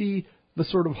 but you see the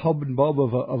sort of hub and bub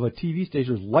of a TV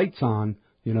station. There's lights on,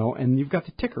 and you've got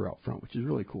the ticker out front, which is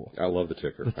really cool. I love the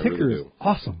ticker. The ticker really is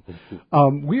awesome.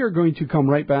 We are going to come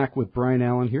right back with Brian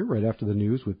Allen here right after the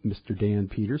news with Mr. Dan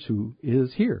Peters, who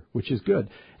is here, which is good,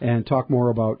 and talk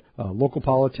more about local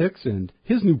politics and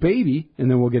his new baby, and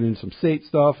then we'll get into some state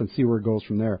stuff and see where it goes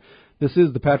from there. This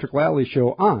is the Patrick Lally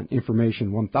Show on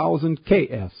Information 1000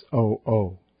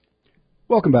 KSOO.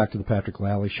 Welcome back to the Patrick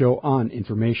Lally Show on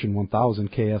Information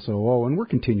 1000 KSOO, and we're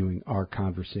continuing our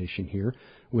conversation here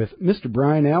with Mr.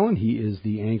 Brian Allen. He is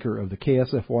the anchor of the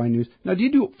KSFY News. Now, do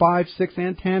you do 5, 6,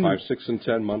 and 10? 5, 6, and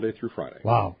 10, Monday through Friday.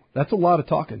 Wow, that's a lot of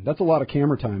talking. That's a lot of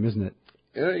camera time, isn't it?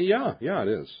 Yeah, it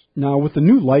is. Now, with the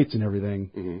new lights and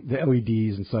everything, the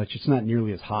LEDs and such, it's not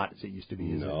nearly as hot as it used to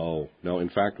be, is it? No. In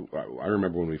fact, I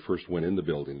remember when we first went in the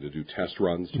building to do test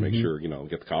runs to make sure,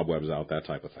 get the cobwebs out, that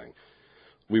type of thing.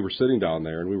 We were sitting down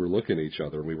there and we were looking at each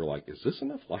other and we were like, is this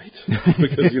enough light?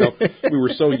 Because, we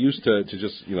were so used to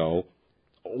just,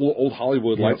 old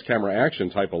Hollywood lights, camera, action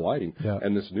type of lighting. Yeah.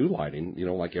 And this new lighting,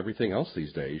 like everything else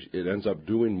these days, it ends up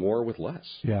doing more with less.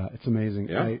 Yeah, it's amazing.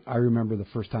 Yeah. I remember the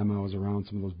first time I was around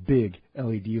some of those big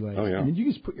LED lights. Oh, yeah. And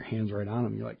you just put your hands right on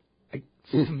them. You're like,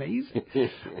 it's amazing.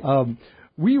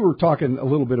 We were talking a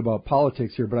little bit about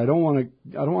politics here, but I don't want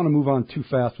to move on too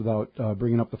fast without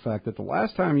bringing up the fact that the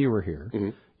last time you were here,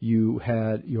 you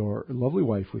had your lovely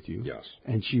wife with you. Yes.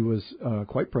 And she was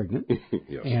quite pregnant.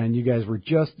 Yes. And you guys were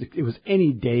it was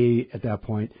any day at that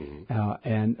point.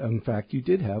 And in fact, you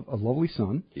did have a lovely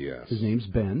son. Yes. His name's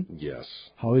Ben. Yes.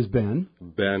 How is Ben?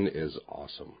 Ben is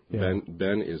awesome. Yeah.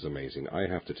 Ben is amazing. I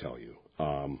have to tell you.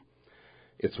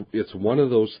 It's one of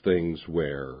those things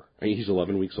where he's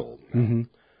 11 weeks old now,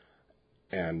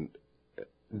 and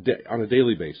on a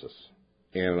daily basis,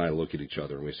 Ann and I look at each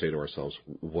other and we say to ourselves,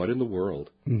 "What in the world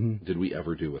did we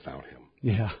ever do without him?"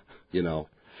 Yeah,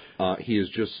 he is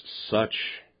just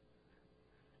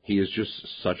He is just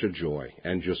such a joy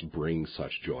and just brings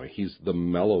such joy. He's the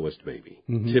mellowest baby,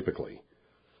 typically,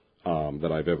 that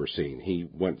I've ever seen. He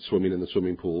went swimming in the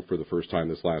swimming pool for the first time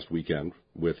this last weekend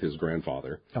with his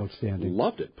grandfather. Outstanding.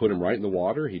 Loved it. Put him right in the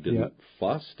water. He didn't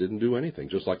fuss, didn't do anything,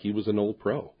 just like he was an old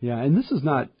pro. Yeah, and this is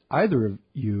not either of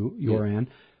you, Ann,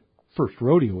 first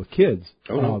rodeo with kids.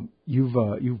 Oh, no.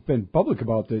 You've been public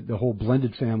about the whole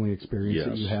blended family experience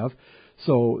that Yes. you have.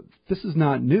 So this is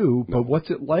not new, but what's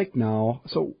it like now?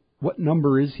 So what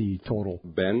number is he total?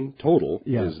 Ben total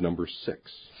Yeah. is number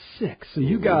 6. 6. So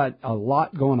you got a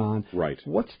lot going on. Right.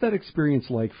 What's that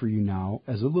experience like for you now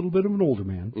as a little bit of an older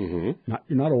man? Mm-hmm.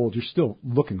 You're not old. You're still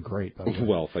looking great. By the way.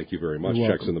 Well, thank you very much.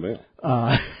 You're Checks in the mail.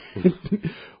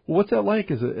 What's that like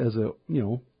as a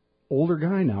older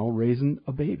guy now raising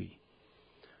a baby?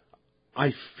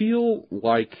 I feel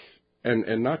like,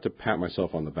 and not to pat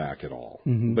myself on the back at all,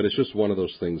 but it's just one of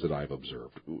those things that I've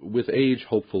observed. With age,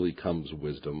 hopefully, comes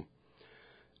wisdom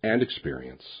and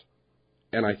experience.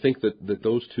 And I think that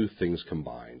those two things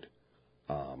combined,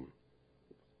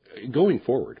 going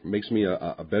forward, makes me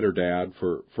a better dad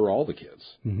for all the kids.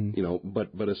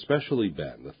 But especially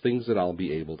Ben, the things that I'll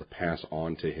be able to pass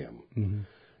on to him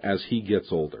as he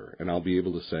gets older, and I'll be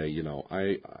able to say,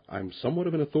 I'm somewhat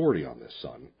of an authority on this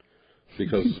son.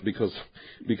 Because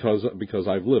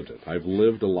I've lived it. I've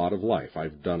lived a lot of life.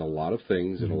 I've done a lot of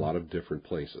things in a lot of different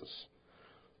places.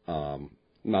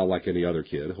 Not like any other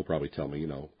kid. He'll probably tell me,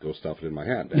 go stuff it in my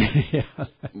hat, Dad.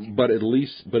 But at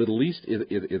least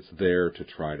it's there to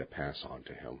try to pass on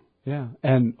to him. Yeah,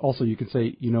 and also you can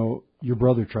say, your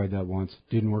brother tried that once.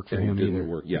 Didn't work for him Didn't either.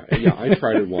 work. Yeah, I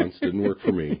tried it once. Didn't work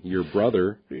for me. Your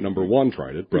brother, number 1,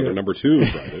 tried it. Brother number 2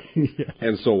 tried it,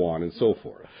 and so on and so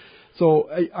forth. So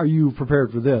are you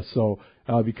prepared for this? So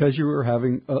because you were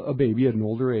having a baby at an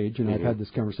older age, and I've had this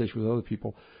conversation with other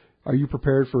people, are you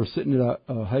prepared for sitting at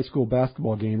a high school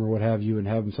basketball game or what have you and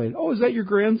have them say, "Oh, is that your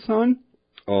grandson?"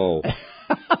 Oh,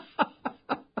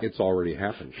 it's already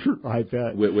happened. I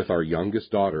bet. With our youngest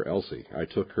daughter, Elsie, I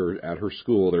took her at her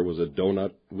school. There was a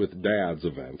Donut with Dads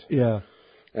event. Yeah.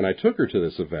 And I took her to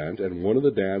this event, and one of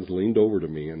the dads leaned over to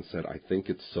me and said, "I think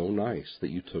it's so nice that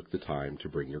you took the time to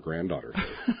bring your granddaughter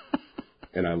here."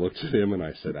 And I looked at him and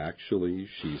I said, "Actually,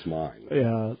 she's mine."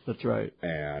 Yeah, that's right.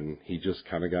 And he just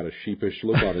kind of got a sheepish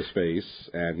look on his face,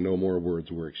 and no more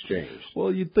words were exchanged.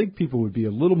 Well, you'd think people would be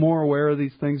a little more aware of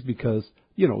these things because,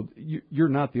 you're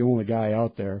not the only guy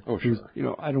out there. Oh, sure.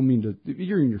 I don't mean to.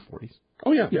 You're in your 40s.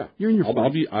 Oh, yeah. You're in your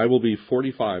 40s. I will be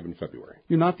 45 in February.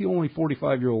 You're not the only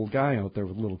 45-year-old guy out there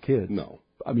with little kids. No.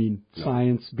 I mean,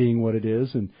 science being what it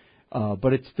is, and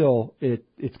but it's still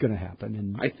it's going to happen.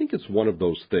 And I think it's one of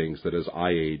those things that as I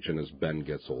age and as Ben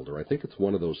gets older, I think it's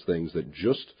one of those things that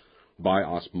just by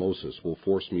osmosis will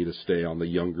force me to stay on the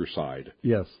younger side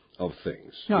yes. of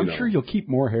things. Yeah, I'm sure you'll keep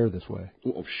more hair this way.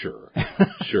 Oh, sure.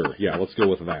 Sure. Yeah, let's go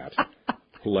with that.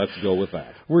 Let's go with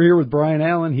that. We're here with Brian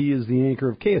Allen. He is the anchor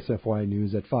of KSFY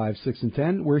News at 5, 6, and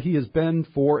 10, where he has been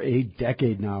for a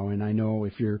decade now. And I know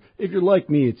if you're like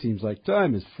me, it seems like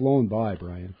time has flown by,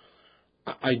 Brian.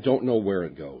 I don't know where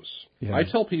it goes. Yeah. I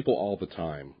tell people all the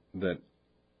time that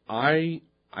I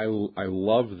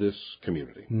love this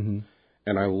community,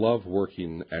 and I love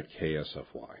working at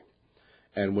KSFY.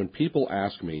 And when people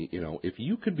ask me, if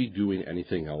you could be doing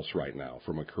anything else right now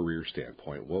from a career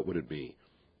standpoint, what would it be?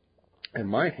 And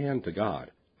my hand to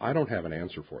God, I don't have an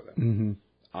answer for them.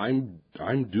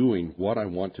 I'm doing what I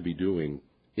want to be doing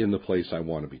in the place I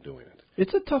want to be doing it.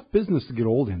 It's a tough business to get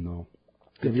old in, though.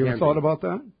 Have you ever thought about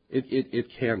that? It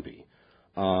can be.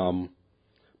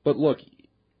 But look,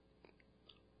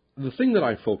 the thing that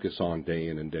I focus on day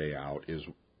in and day out is,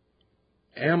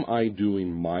 am I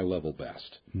doing my level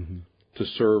best to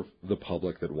serve the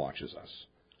public that watches us?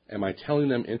 Am I telling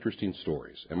them interesting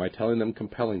stories? Am I telling them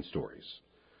compelling stories?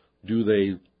 Do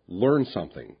they learn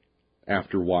something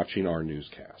after watching our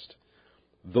newscast?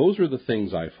 Those are the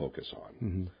things I focus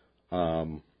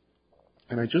on.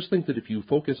 And I just think that if you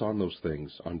focus on those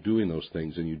things, on doing those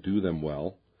things, and you do them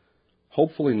well,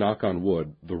 hopefully, knock on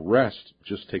wood, the rest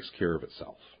just takes care of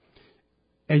itself.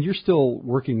 And you're still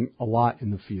working a lot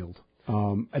in the field.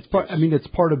 It's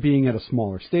part of being at a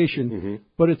smaller station,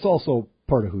 but it's also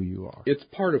part of who you are. It's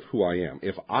part of who I am.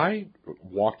 If I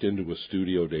walked into a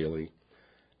studio daily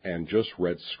and just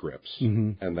read scripts,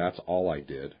 and that's all I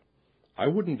did, I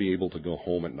wouldn't be able to go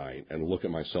home at night and look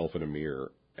at myself in a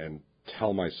mirror and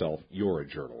tell myself, you're a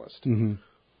journalist.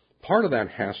 Part of that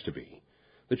has to be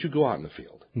that you go out in the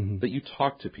field, that you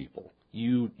talk to people,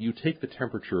 you take the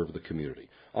temperature of the community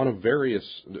on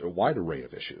a wide array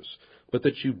of issues, but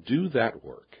that you do that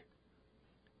work.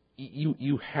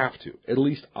 You have to. At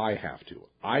least I have to.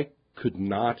 I could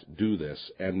not do this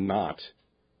and not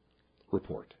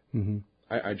report. Mm-hmm.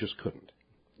 I just couldn't.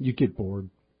 You get bored.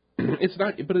 It's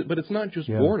not, but it's not just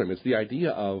boredom. It's the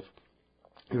idea of,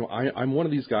 I'm one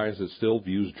of these guys that still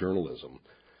views journalism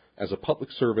as a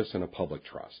public service and a public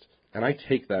trust, and I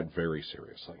take that very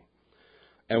seriously.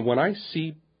 And when I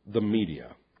see the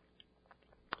media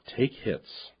take hits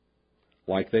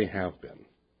like they have been,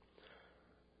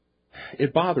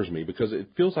 it bothers me because it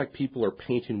feels like people are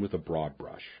painting with a broad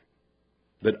brush,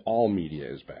 that all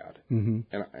media is bad. Mm-hmm.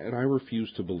 And I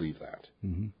refuse to believe that.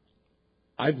 Mm-hmm.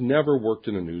 I've never worked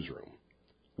in a newsroom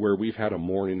where we've had a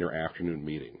morning or afternoon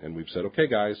meeting and we've said, okay,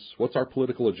 guys, what's our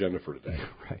political agenda for today?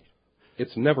 Right.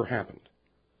 It's never happened.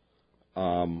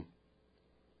 I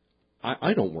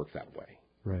don't work that way.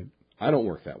 Right. I don't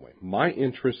work that way. My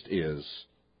interest is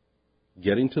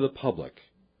getting to the public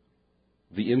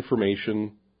the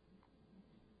information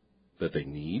that they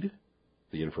need,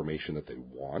 the information that they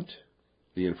want,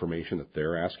 the information that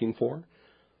they're asking for.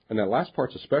 And that last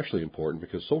part's especially important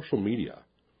because social media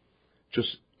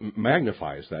just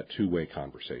magnifies that two-way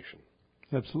conversation.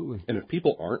 Absolutely. And if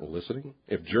people aren't listening,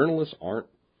 if journalists aren't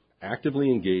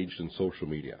actively engaged in social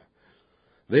media,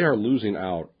 they are losing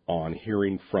out on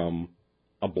hearing from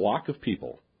a block of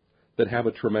people that have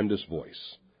a tremendous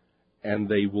voice. And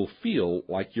they will feel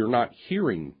like you're not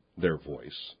hearing their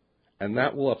voice, and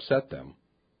that will upset them,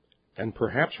 and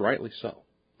perhaps rightly so.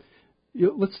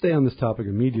 Let's stay on this topic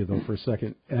of media, though, for a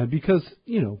second, because,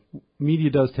 media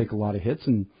does take a lot of hits,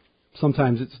 and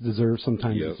sometimes it's deserved,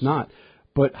 sometimes it's not.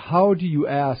 But how do you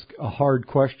ask a hard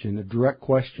question, a direct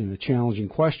question, a challenging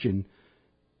question,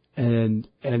 and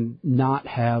not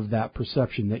have that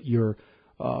perception that you're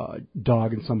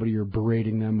dogging somebody, you're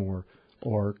berating them,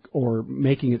 or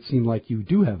making it seem like you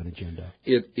do have an agenda?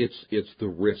 It's the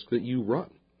risk that you run,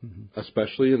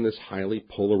 especially in this highly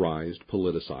polarized,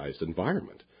 politicized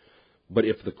environment. But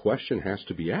if the question has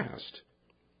to be asked,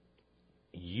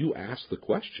 you ask the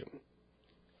question.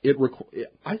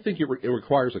 I think it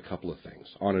requires a couple of things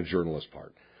on a journalist's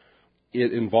part.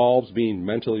 It involves being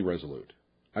mentally resolute.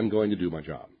 I'm going to do my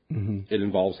job. Mm-hmm. It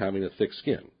involves having a thick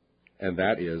skin. And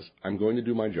that is, I'm going to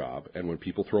do my job, and when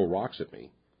people throw rocks at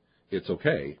me, it's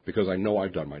okay, because I know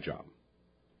I've done my job.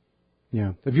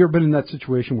 Yeah. Have you ever been in that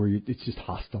situation where it's just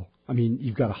hostile? I mean,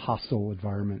 you've got a hostile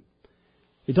environment.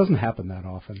 It doesn't happen that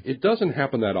often. It doesn't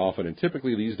happen that often, and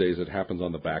typically these days it happens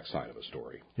on the backside of a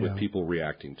story, with people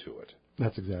reacting to it.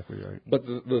 That's exactly right. But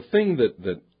the thing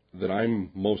that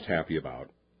I'm most happy about,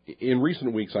 in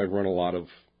recent weeks I've run a lot of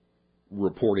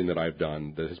reporting that I've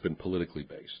done that has been politically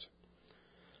based.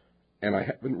 And I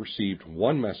haven't received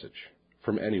one message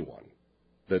from anyone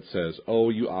that says,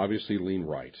 oh, you obviously lean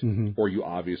right, or you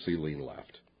obviously lean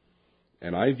left.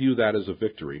 And I view that as a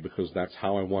victory because that's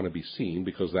how I want to be seen,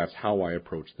 because that's how I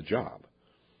approach the job.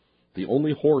 The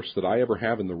only horse that I ever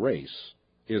have in the race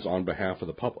is on behalf of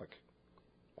the public.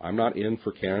 I'm not in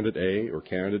for candidate A or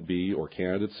candidate B or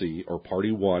candidate C or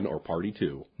party 1 or party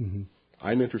 2. Mm-hmm.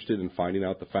 I'm interested in finding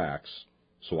out the facts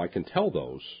so I can tell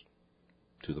those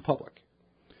to the public.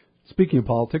 Speaking of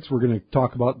politics, we're going to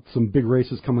talk about some big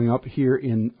races coming up here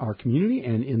in our community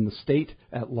and in the state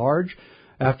at large.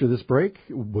 After this break,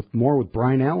 with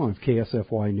Brian Allen of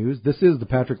KSFY News. This is the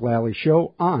Patrick Lally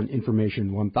Show on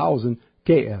Information 1000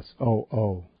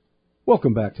 KSOO.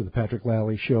 Welcome back to the Patrick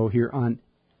Lally Show here on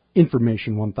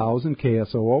Information 1000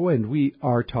 KSOO, and we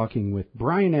are talking with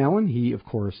Brian Allen. He, of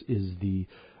course, is the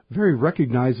very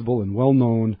recognizable and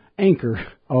well-known anchor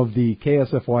of the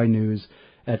KSFY News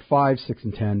at 5, 6,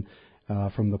 and 10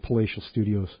 from the palatial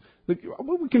studios. We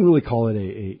can really call it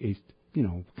a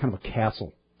kind of a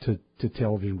castle to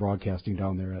television broadcasting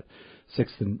down there at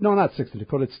 6th and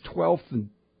Dakota. It's 12th and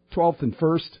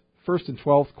 1st and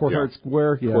 12th, Courthouse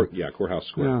Square. Courthouse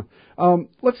Square. Yeah.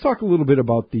 Let's talk a little bit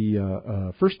about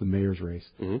the the mayor's race.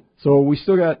 Mm-hmm. So we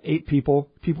still got 8 people.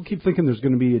 People keep thinking there's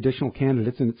going to be additional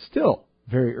candidates, and it's still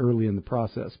very early in the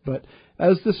process. But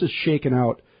as this is shaken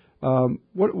out,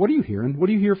 what are you hearing? What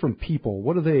do you hear from people?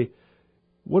 What do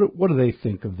they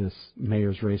think of this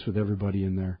mayor's race with everybody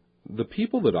in there? The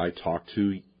people that I talk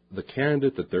to, the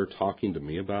candidate that they're talking to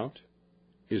me about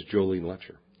is Jolene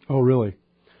Letcher. Oh, really?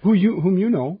 Whom you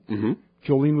know? Mm-hmm.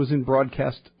 Jolene was in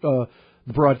the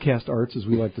broadcast arts, as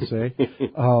we like to say,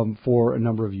 for a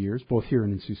number of years, both here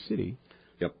and in Sioux City.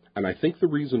 Yep. And I think the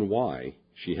reason why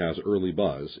she has early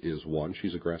buzz is, 1,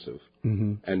 she's aggressive,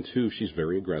 and 2, she's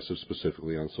very aggressive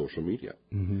specifically on social media.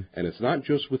 Mm-hmm. And it's not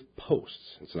just with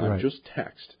posts. It's not just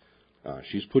text.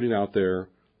 She's putting out there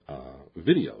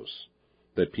videos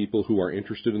that people who are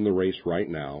interested in the race right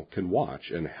now can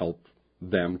watch and help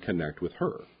them connect with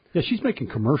her. Yeah, she's making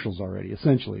commercials already,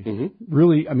 essentially. Mm-hmm.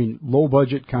 Really, I mean, low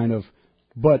budget kind of,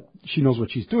 but she knows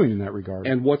what she's doing in that regard.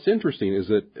 And what's interesting is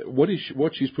that what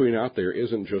she's putting out there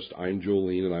isn't just I'm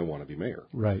Jolene and I want to be mayor.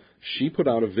 Right. She put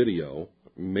out a video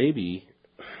maybe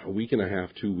a week and a half,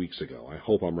 2 weeks ago. I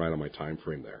hope I'm right on my time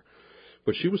frame there.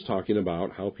 But she was talking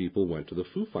about how people went to the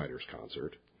Foo Fighters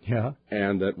concert. Yeah.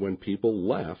 And that when people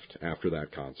left after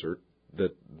that concert,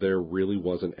 that there really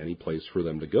wasn't any place for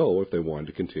them to go if they wanted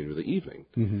to continue the evening.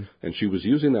 Mm-hmm. And she was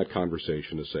using that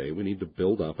conversation to say we need to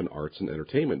build up an arts and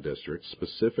entertainment district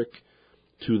specific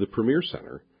to the Premier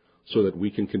Center so that we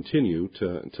can continue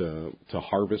to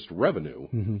harvest revenue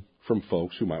from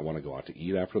folks who might want to go out to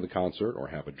eat after the concert or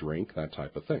have a drink, that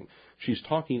type of thing. She's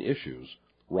talking issues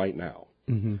right now.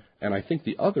 Mm-hmm. And I think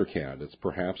the other candidates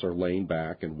perhaps are laying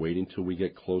back and waiting till we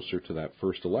get closer to that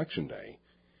first election day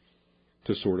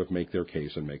to sort of make their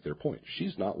case and make their point.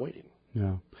 She's not waiting.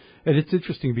 Yeah. And it's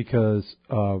interesting because,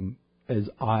 as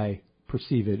I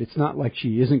perceive it, it's not like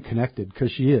she isn't connected,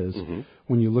 because she is. Mm-hmm.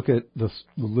 When you look at the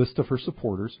list of her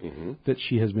supporters that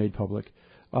she has made public.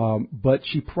 But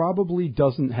she probably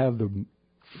doesn't have the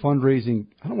fundraising,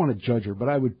 I don't want to judge her, but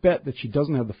I would bet that she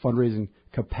doesn't have the fundraising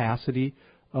capacity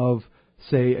of,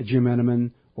 say, a Jim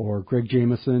Enneman or Greg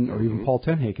Jameson or even Paul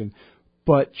Tenhaken.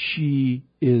 But she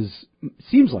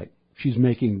seems like she's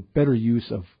making better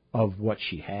use of what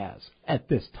she has at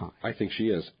this time. I think she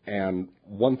is. And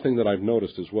one thing that I've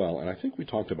noticed as well, and I think we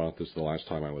talked about this the last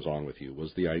time I was on with you,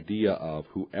 was the idea of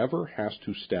whoever has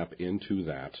to step into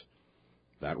that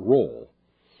role,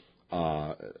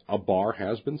 a bar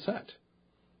has been set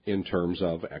in terms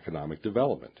of economic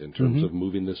development, in terms of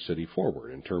moving this city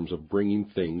forward, in terms of bringing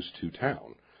things to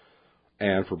town.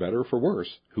 And for better or for worse,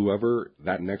 whoever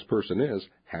that next person is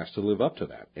has to live up to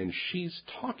that. And she's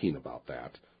talking about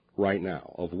that right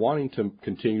now, of wanting to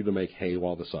continue to make hay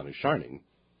while the sun is shining,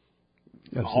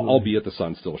 albeit the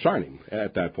sun's still shining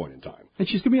at that point in time. And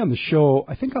she's going to be on the show,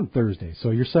 I think, on Thursday, so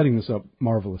you're setting this up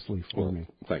marvelously for me.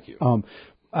 Thank you.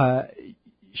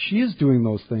 She is doing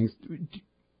those things.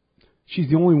 She's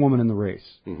the only woman in the race.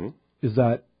 Mm-hmm. Is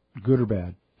that good or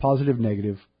bad? Positive,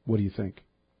 negative? What do you think?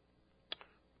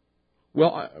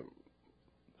 Well,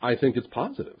 I think it's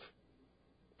positive.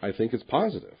 I think it's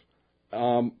positive.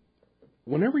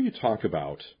 Whenever you talk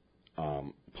about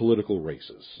political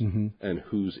races and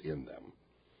who's in them,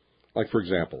 like, for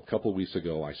example, a couple of weeks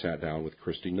ago, I sat down with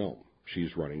Kristi Noem.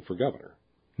 She's running for governor.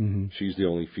 She's the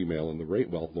only female in the race.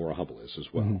 Well, Laura Hubbell is as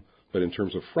well. But in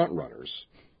terms of front runners,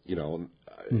 you know,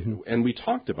 and we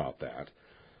talked about that.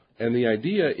 And the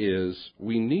idea is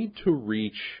we need to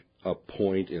reach a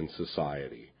point in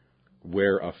society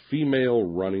where a female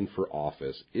running for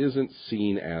office isn't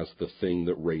seen as the thing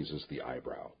that raises the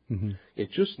eyebrow.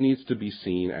 It just needs to be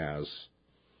seen as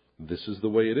this is the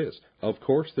way it is. Of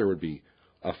course there would be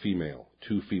a female,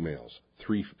 2 females,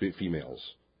 3 females.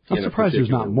 I'm surprised there's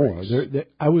not more.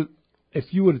 If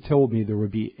you would have told me there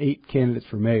would be 8 candidates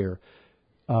for mayor,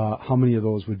 how many of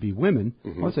those would be women?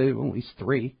 I would say, well, at least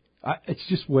 3. It's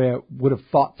just where I would have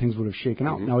thought things would have shaken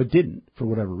out. Now, it didn't, for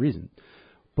whatever reason.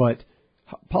 But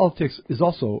politics is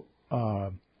also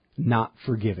not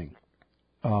forgiving,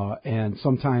 and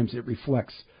sometimes it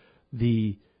reflects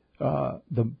the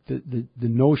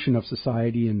notion of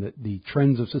society and the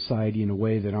trends of society in a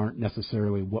way that aren't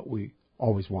necessarily what we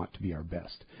always want to be our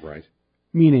best. Right.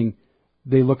 Meaning,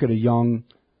 they look at a young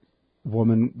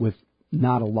woman with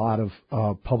not a lot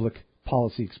of public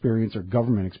policy experience or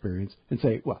government experience and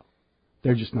say, well,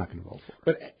 they're just not going to vote for her.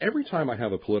 But every time I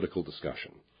have a political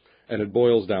discussion, and it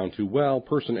boils down to, well,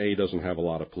 person A doesn't have a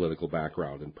lot of political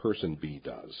background and person B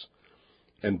does.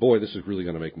 And boy, this is really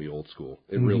going to make me old school.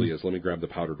 It really is. Let me grab the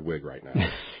powdered wig right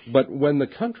now. But when the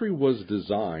country was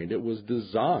designed, it was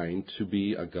designed to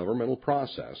be a governmental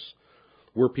process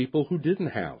where people who didn't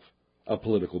have a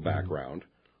political background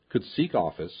could seek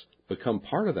office, become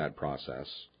part of that process,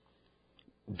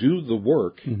 do the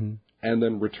work, and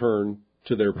then return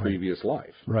to their previous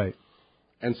life. Right.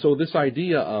 And so this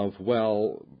idea of,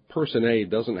 well, person A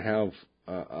doesn't have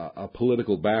a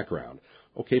political background.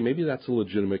 Okay, maybe that's a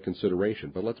legitimate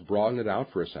consideration, but let's broaden it out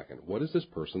for a second. What is this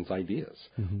person's ideas?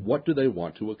 What do they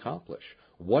want to accomplish?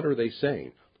 What are they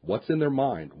saying? What's in their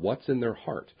mind? What's in their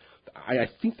heart? I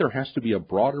think there has to be a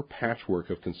broader patchwork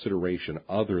of consideration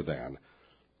other than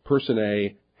person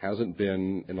A hasn't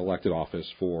been in elected office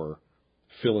for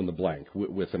fill in the blank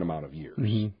with an amount of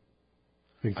years.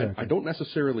 Exactly. I don't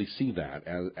necessarily see that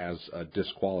as a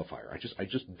disqualifier. I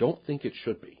just don't think it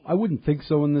should be. I wouldn't think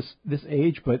so in this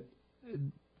age, but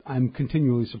I'm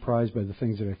continually surprised by the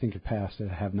things that I think have passed that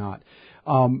have not.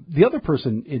 The other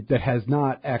person that has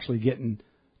not actually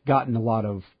gotten a lot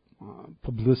of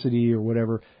publicity or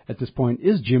whatever at this point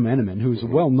is Jim Enneman, who's a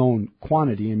well-known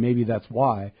quantity, and maybe that's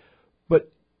why.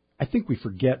 But I think we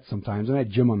forget sometimes, and I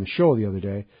had Jim on the show the other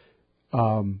day,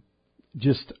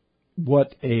 just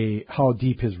how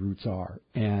deep his roots are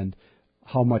and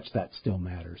how much that still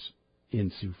matters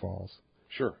in Sioux Falls.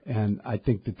 Sure. And I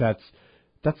think that's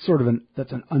sort of an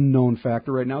unknown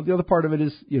factor right now. The other part of it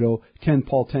is, can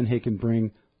Paul Tenhaken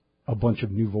bring a bunch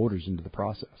of new voters into the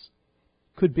process?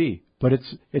 Could be, but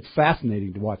it's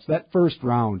fascinating to watch. That first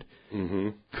round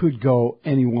could go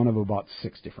any one of about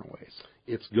 6 different ways.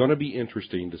 It's going to be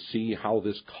interesting to see how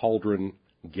this cauldron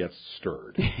gets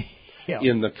stirred Yep.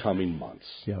 in the coming months.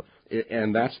 Yep.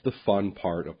 And that's the fun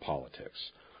part of politics.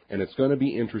 And it's going to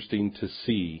be interesting to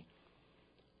see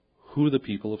who the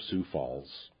people of Sioux Falls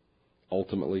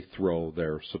ultimately throw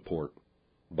their support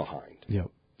behind. Yep.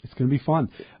 It's going to be fun.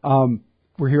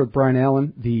 We're here with Brian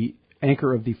Allen, the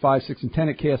anchor of the 5, 6, and 10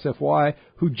 at KSFY,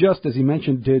 who just, as he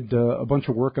mentioned, did a bunch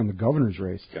of work on the governor's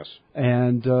race. Yes.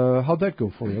 And how'd that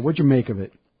go for you? What'd you make of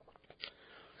it?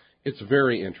 It's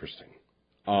very interesting.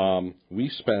 We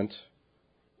spent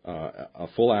a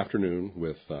full afternoon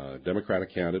with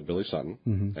Democratic candidate Billy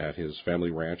Sutton at his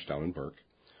family ranch down in Burke.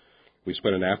 We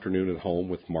spent an afternoon at home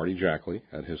with Marty Jackley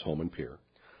at his home in Pierre.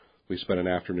 We spent an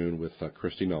afternoon with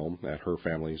Kristi Noem at her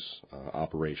family's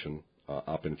operation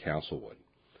up in Castlewood.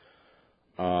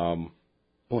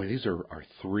 Boy, these are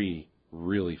 3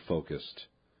 really focused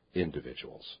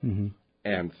individuals.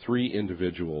 And 3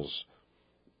 individuals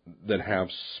that have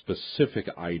specific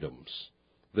items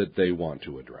that they want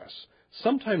to address.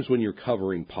 Sometimes when you're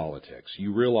covering politics,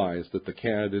 you realize that the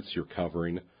candidates you're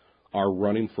covering are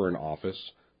running for an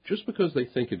office just because they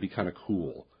think it'd be kind of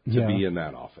cool to be in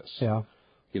that office. Yeah.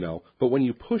 But when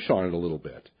you push on it a little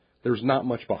bit, there's not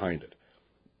much behind it.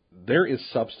 There is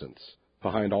substance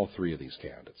behind all 3 of these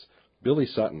candidates. Billy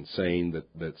Sutton saying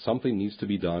that something needs to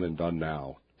be done and done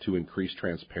now to increase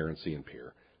transparency in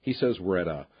Pierre. He says we're at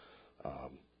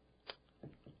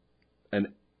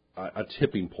a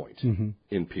tipping point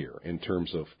in Pierre in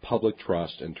terms of public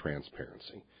trust and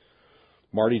transparency.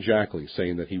 Marty Jackley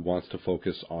saying that he wants to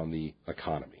focus on the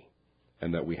economy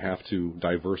and that we have to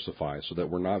diversify so that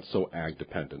we're not so ag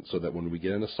dependent, so that when we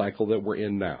get in a cycle that we're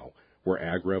in now, where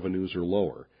ag revenues are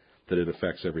lower, that it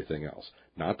affects everything else.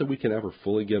 Not that we can ever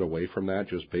fully get away from that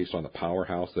just based on the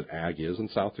powerhouse that ag is in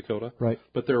South Dakota, right?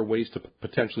 But there are ways to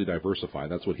potentially diversify.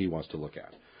 That's what he wants to look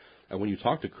at. And when you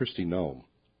talk to Kristi Noem,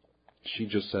 she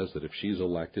just says that if she's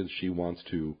elected, she wants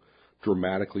to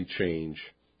dramatically change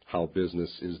how business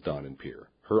is done in Pierre.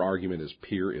 Her argument is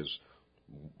Pierre is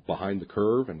behind the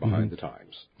curve and behind the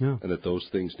times, and that those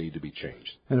things need to be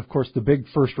changed. And, of course, the big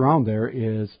first round there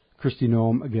is Kristi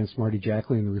Noem against Marty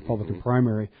Jackley in the Republican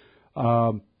primary.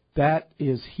 That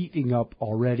is heating up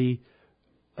already.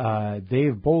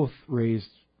 They've both raised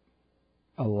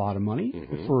a lot of money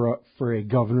for a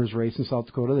governor's race in South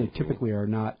Dakota. They typically are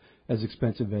not as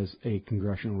expensive as a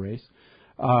congressional race.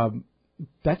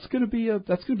 That's going to be a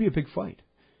big fight.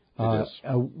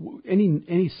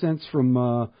 Any sense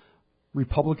from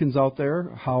Republicans out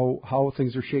there how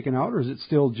things are shaking out, or is it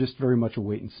still just very much a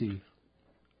wait and see?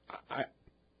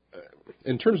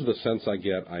 In terms of the sense I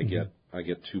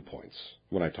get 2 points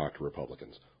when I talk to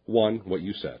Republicans. One, what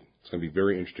you said. It's going to be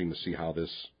very interesting to see how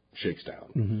this shakes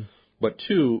down. But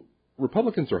 2,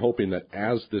 Republicans are hoping that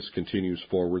as this continues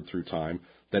forward through time,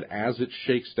 that as it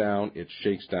shakes down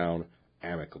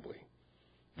amicably.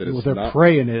 That they're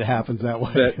praying it happens that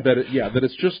way. That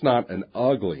it's just not an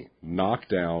ugly,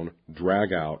 knockdown,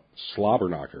 drag-out, slobber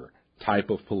knocker type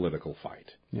of political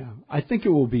fight. Yeah, I think it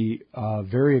will be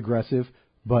very aggressive,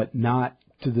 but not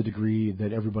to the degree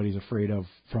that everybody's afraid of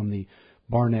from the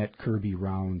Barnett-Kirby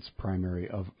Rounds primary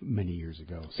of many years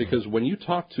ago. So. Because when you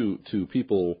talk to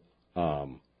people,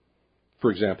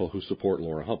 for example, who support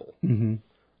Laura Hubbell,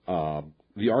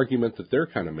 the argument that they're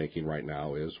kind of making right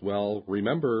now is, well,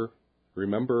 remember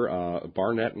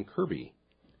Barnett and Kirby,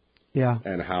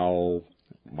 and how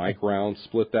Mike Rounds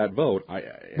split that vote.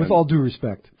 With all due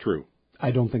respect, true. I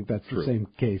don't think that's the same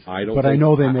case. I don't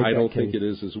know they make that case. I don't think it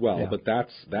is as well. Yeah. But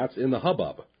that's in the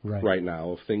hubbub right now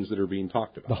of things that are being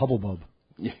talked about. The hubbub.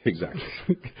 Yeah, exactly.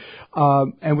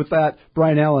 And with that,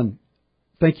 Brian Allen,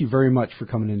 thank you very much for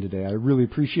coming in today. I really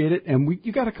appreciate it, and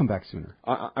you got to come back sooner.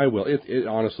 I will. It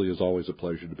honestly is always a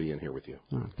pleasure to be in here with you.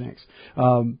 Oh, thanks.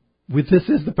 This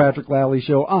is the Patrick Lally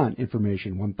Show on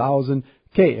Information 1000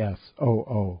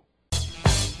 KSOO.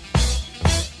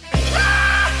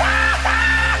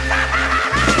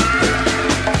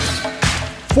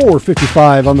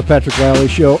 .455 on the Patrick Lally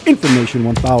Show, Information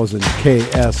 1000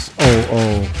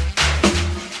 KSOO.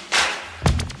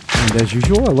 And as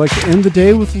usual, I like to end the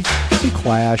day with some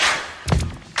Clash.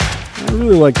 I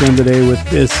really like to end the day with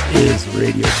This Is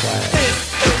Radio Clash.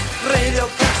 Radio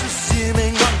Clash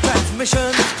resuming on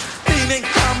transmission, beaming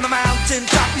from the mountain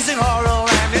top using oral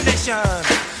ammunition.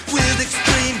 With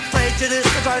extreme prejudice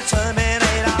to try to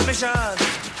terminate our mission.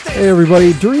 Hey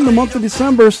everybody, during the month of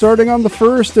December, starting on the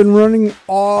 1st and running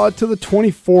to the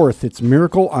 24th, it's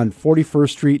Miracle on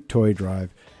 41st Street Toy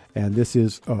Drive. And this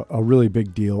is a really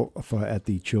big deal at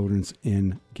the Children's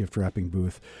Inn gift wrapping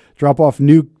booth. Drop off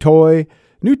new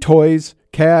toys,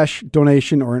 cash,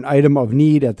 donation, or an item of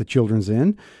need at the Children's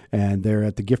Inn. And they're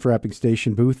at the gift wrapping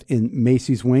station booth in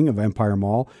Macy's wing of Empire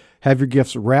Mall. Have your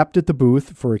gifts wrapped at the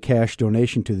booth for a cash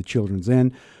donation to the Children's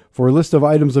Inn. For a list of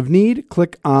items of need,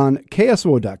 click on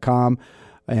KSO.com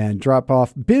and drop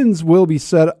off. Bins will be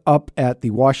set up at the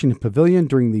Washington Pavilion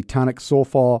during the Tonic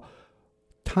Soulfall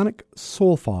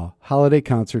holiday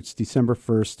concerts December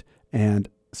 1st and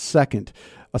 2nd.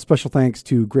 A special thanks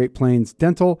to Great Plains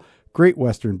Dental, Great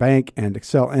Western Bank, and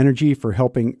Excel Energy for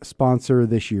helping sponsor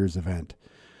this year's event.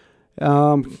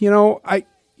 I've been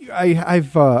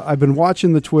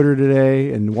watching the Twitter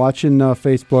today and watching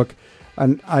Facebook,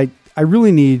 and I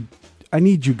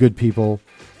need you good people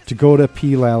to go to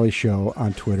P. Lally Show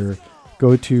on Twitter.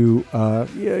 Go find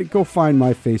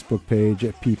my Facebook page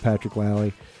at P. Patrick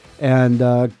Lally. And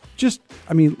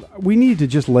we need to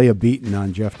just lay a beating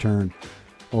on Jeff Turn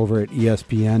over at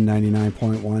ESPN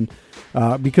 99.1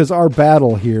 because our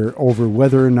battle here over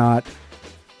whether or not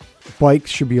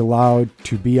bikes should be allowed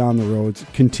to be on the roads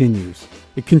continues.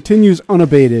 It continues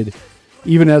unabated,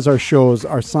 even as our shows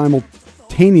are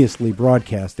simultaneously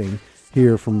broadcasting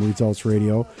here from Results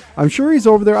Radio. I'm sure he's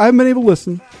over there. I haven't been able to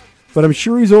listen, but I'm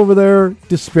sure he's over there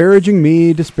disparaging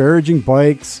me, disparaging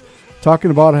bikes,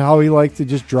 talking about how he likes to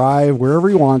just drive wherever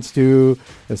he wants to,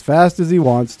 as fast as he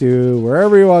wants to,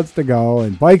 wherever he wants to go,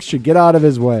 and bikes should get out of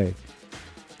his way.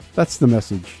 That's the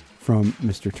message from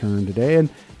Mr. Turn today. And,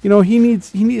 he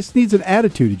needs an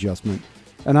attitude adjustment.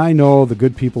 And I know the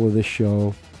good people of this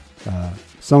show,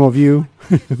 some of you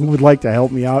would like to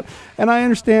help me out. And I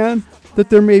understand that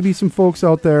there may be some folks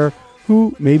out there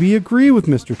who maybe agree with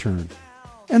Mr. Turn.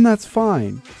 And that's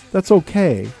fine. That's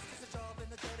okay.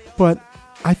 But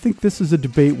I think this is a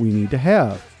debate we need to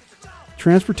have.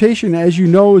 Transportation, as you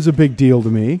know, is a big deal to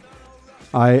me.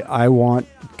 I want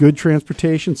good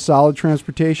transportation, solid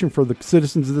transportation for the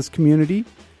citizens of this community.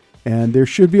 And there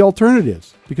should be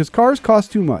alternatives because cars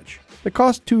cost too much. They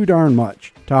cost too darn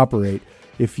much to operate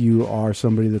if you are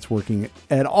somebody that's working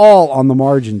at all on the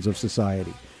margins of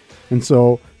society. And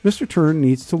so Mr. Turn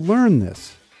needs to learn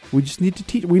this. We just need to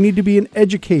teach. We need to be in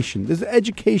education. This is an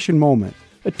education moment,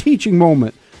 a teaching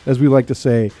moment, as we like to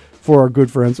say, for our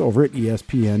good friends over at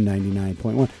ESPN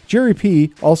 99.1. Jerry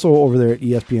P., also over there at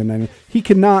ESPN 99, he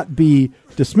cannot be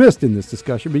dismissed in this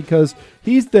discussion because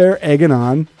he's there egging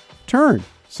on Turn.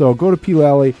 So go to P.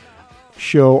 Lally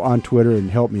Show on Twitter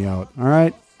and help me out. All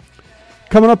right?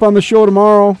 Coming up on the show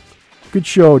tomorrow, good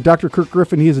show. Dr. Kirk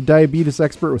Griffin, he is a diabetes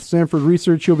expert with Sanford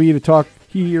Research. He'll be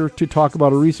here to talk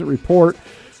about a recent report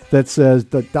that says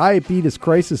the diabetes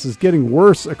crisis is getting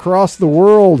worse across the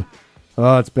world.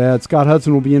 Oh, it's bad. Scott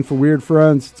Hudson will be in for Weird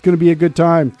Friends. It's going to be a good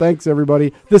time. Thanks,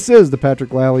 everybody. This is the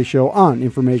Patrick Lally Show on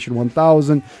Information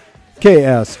 1000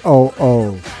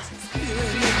 KSOO.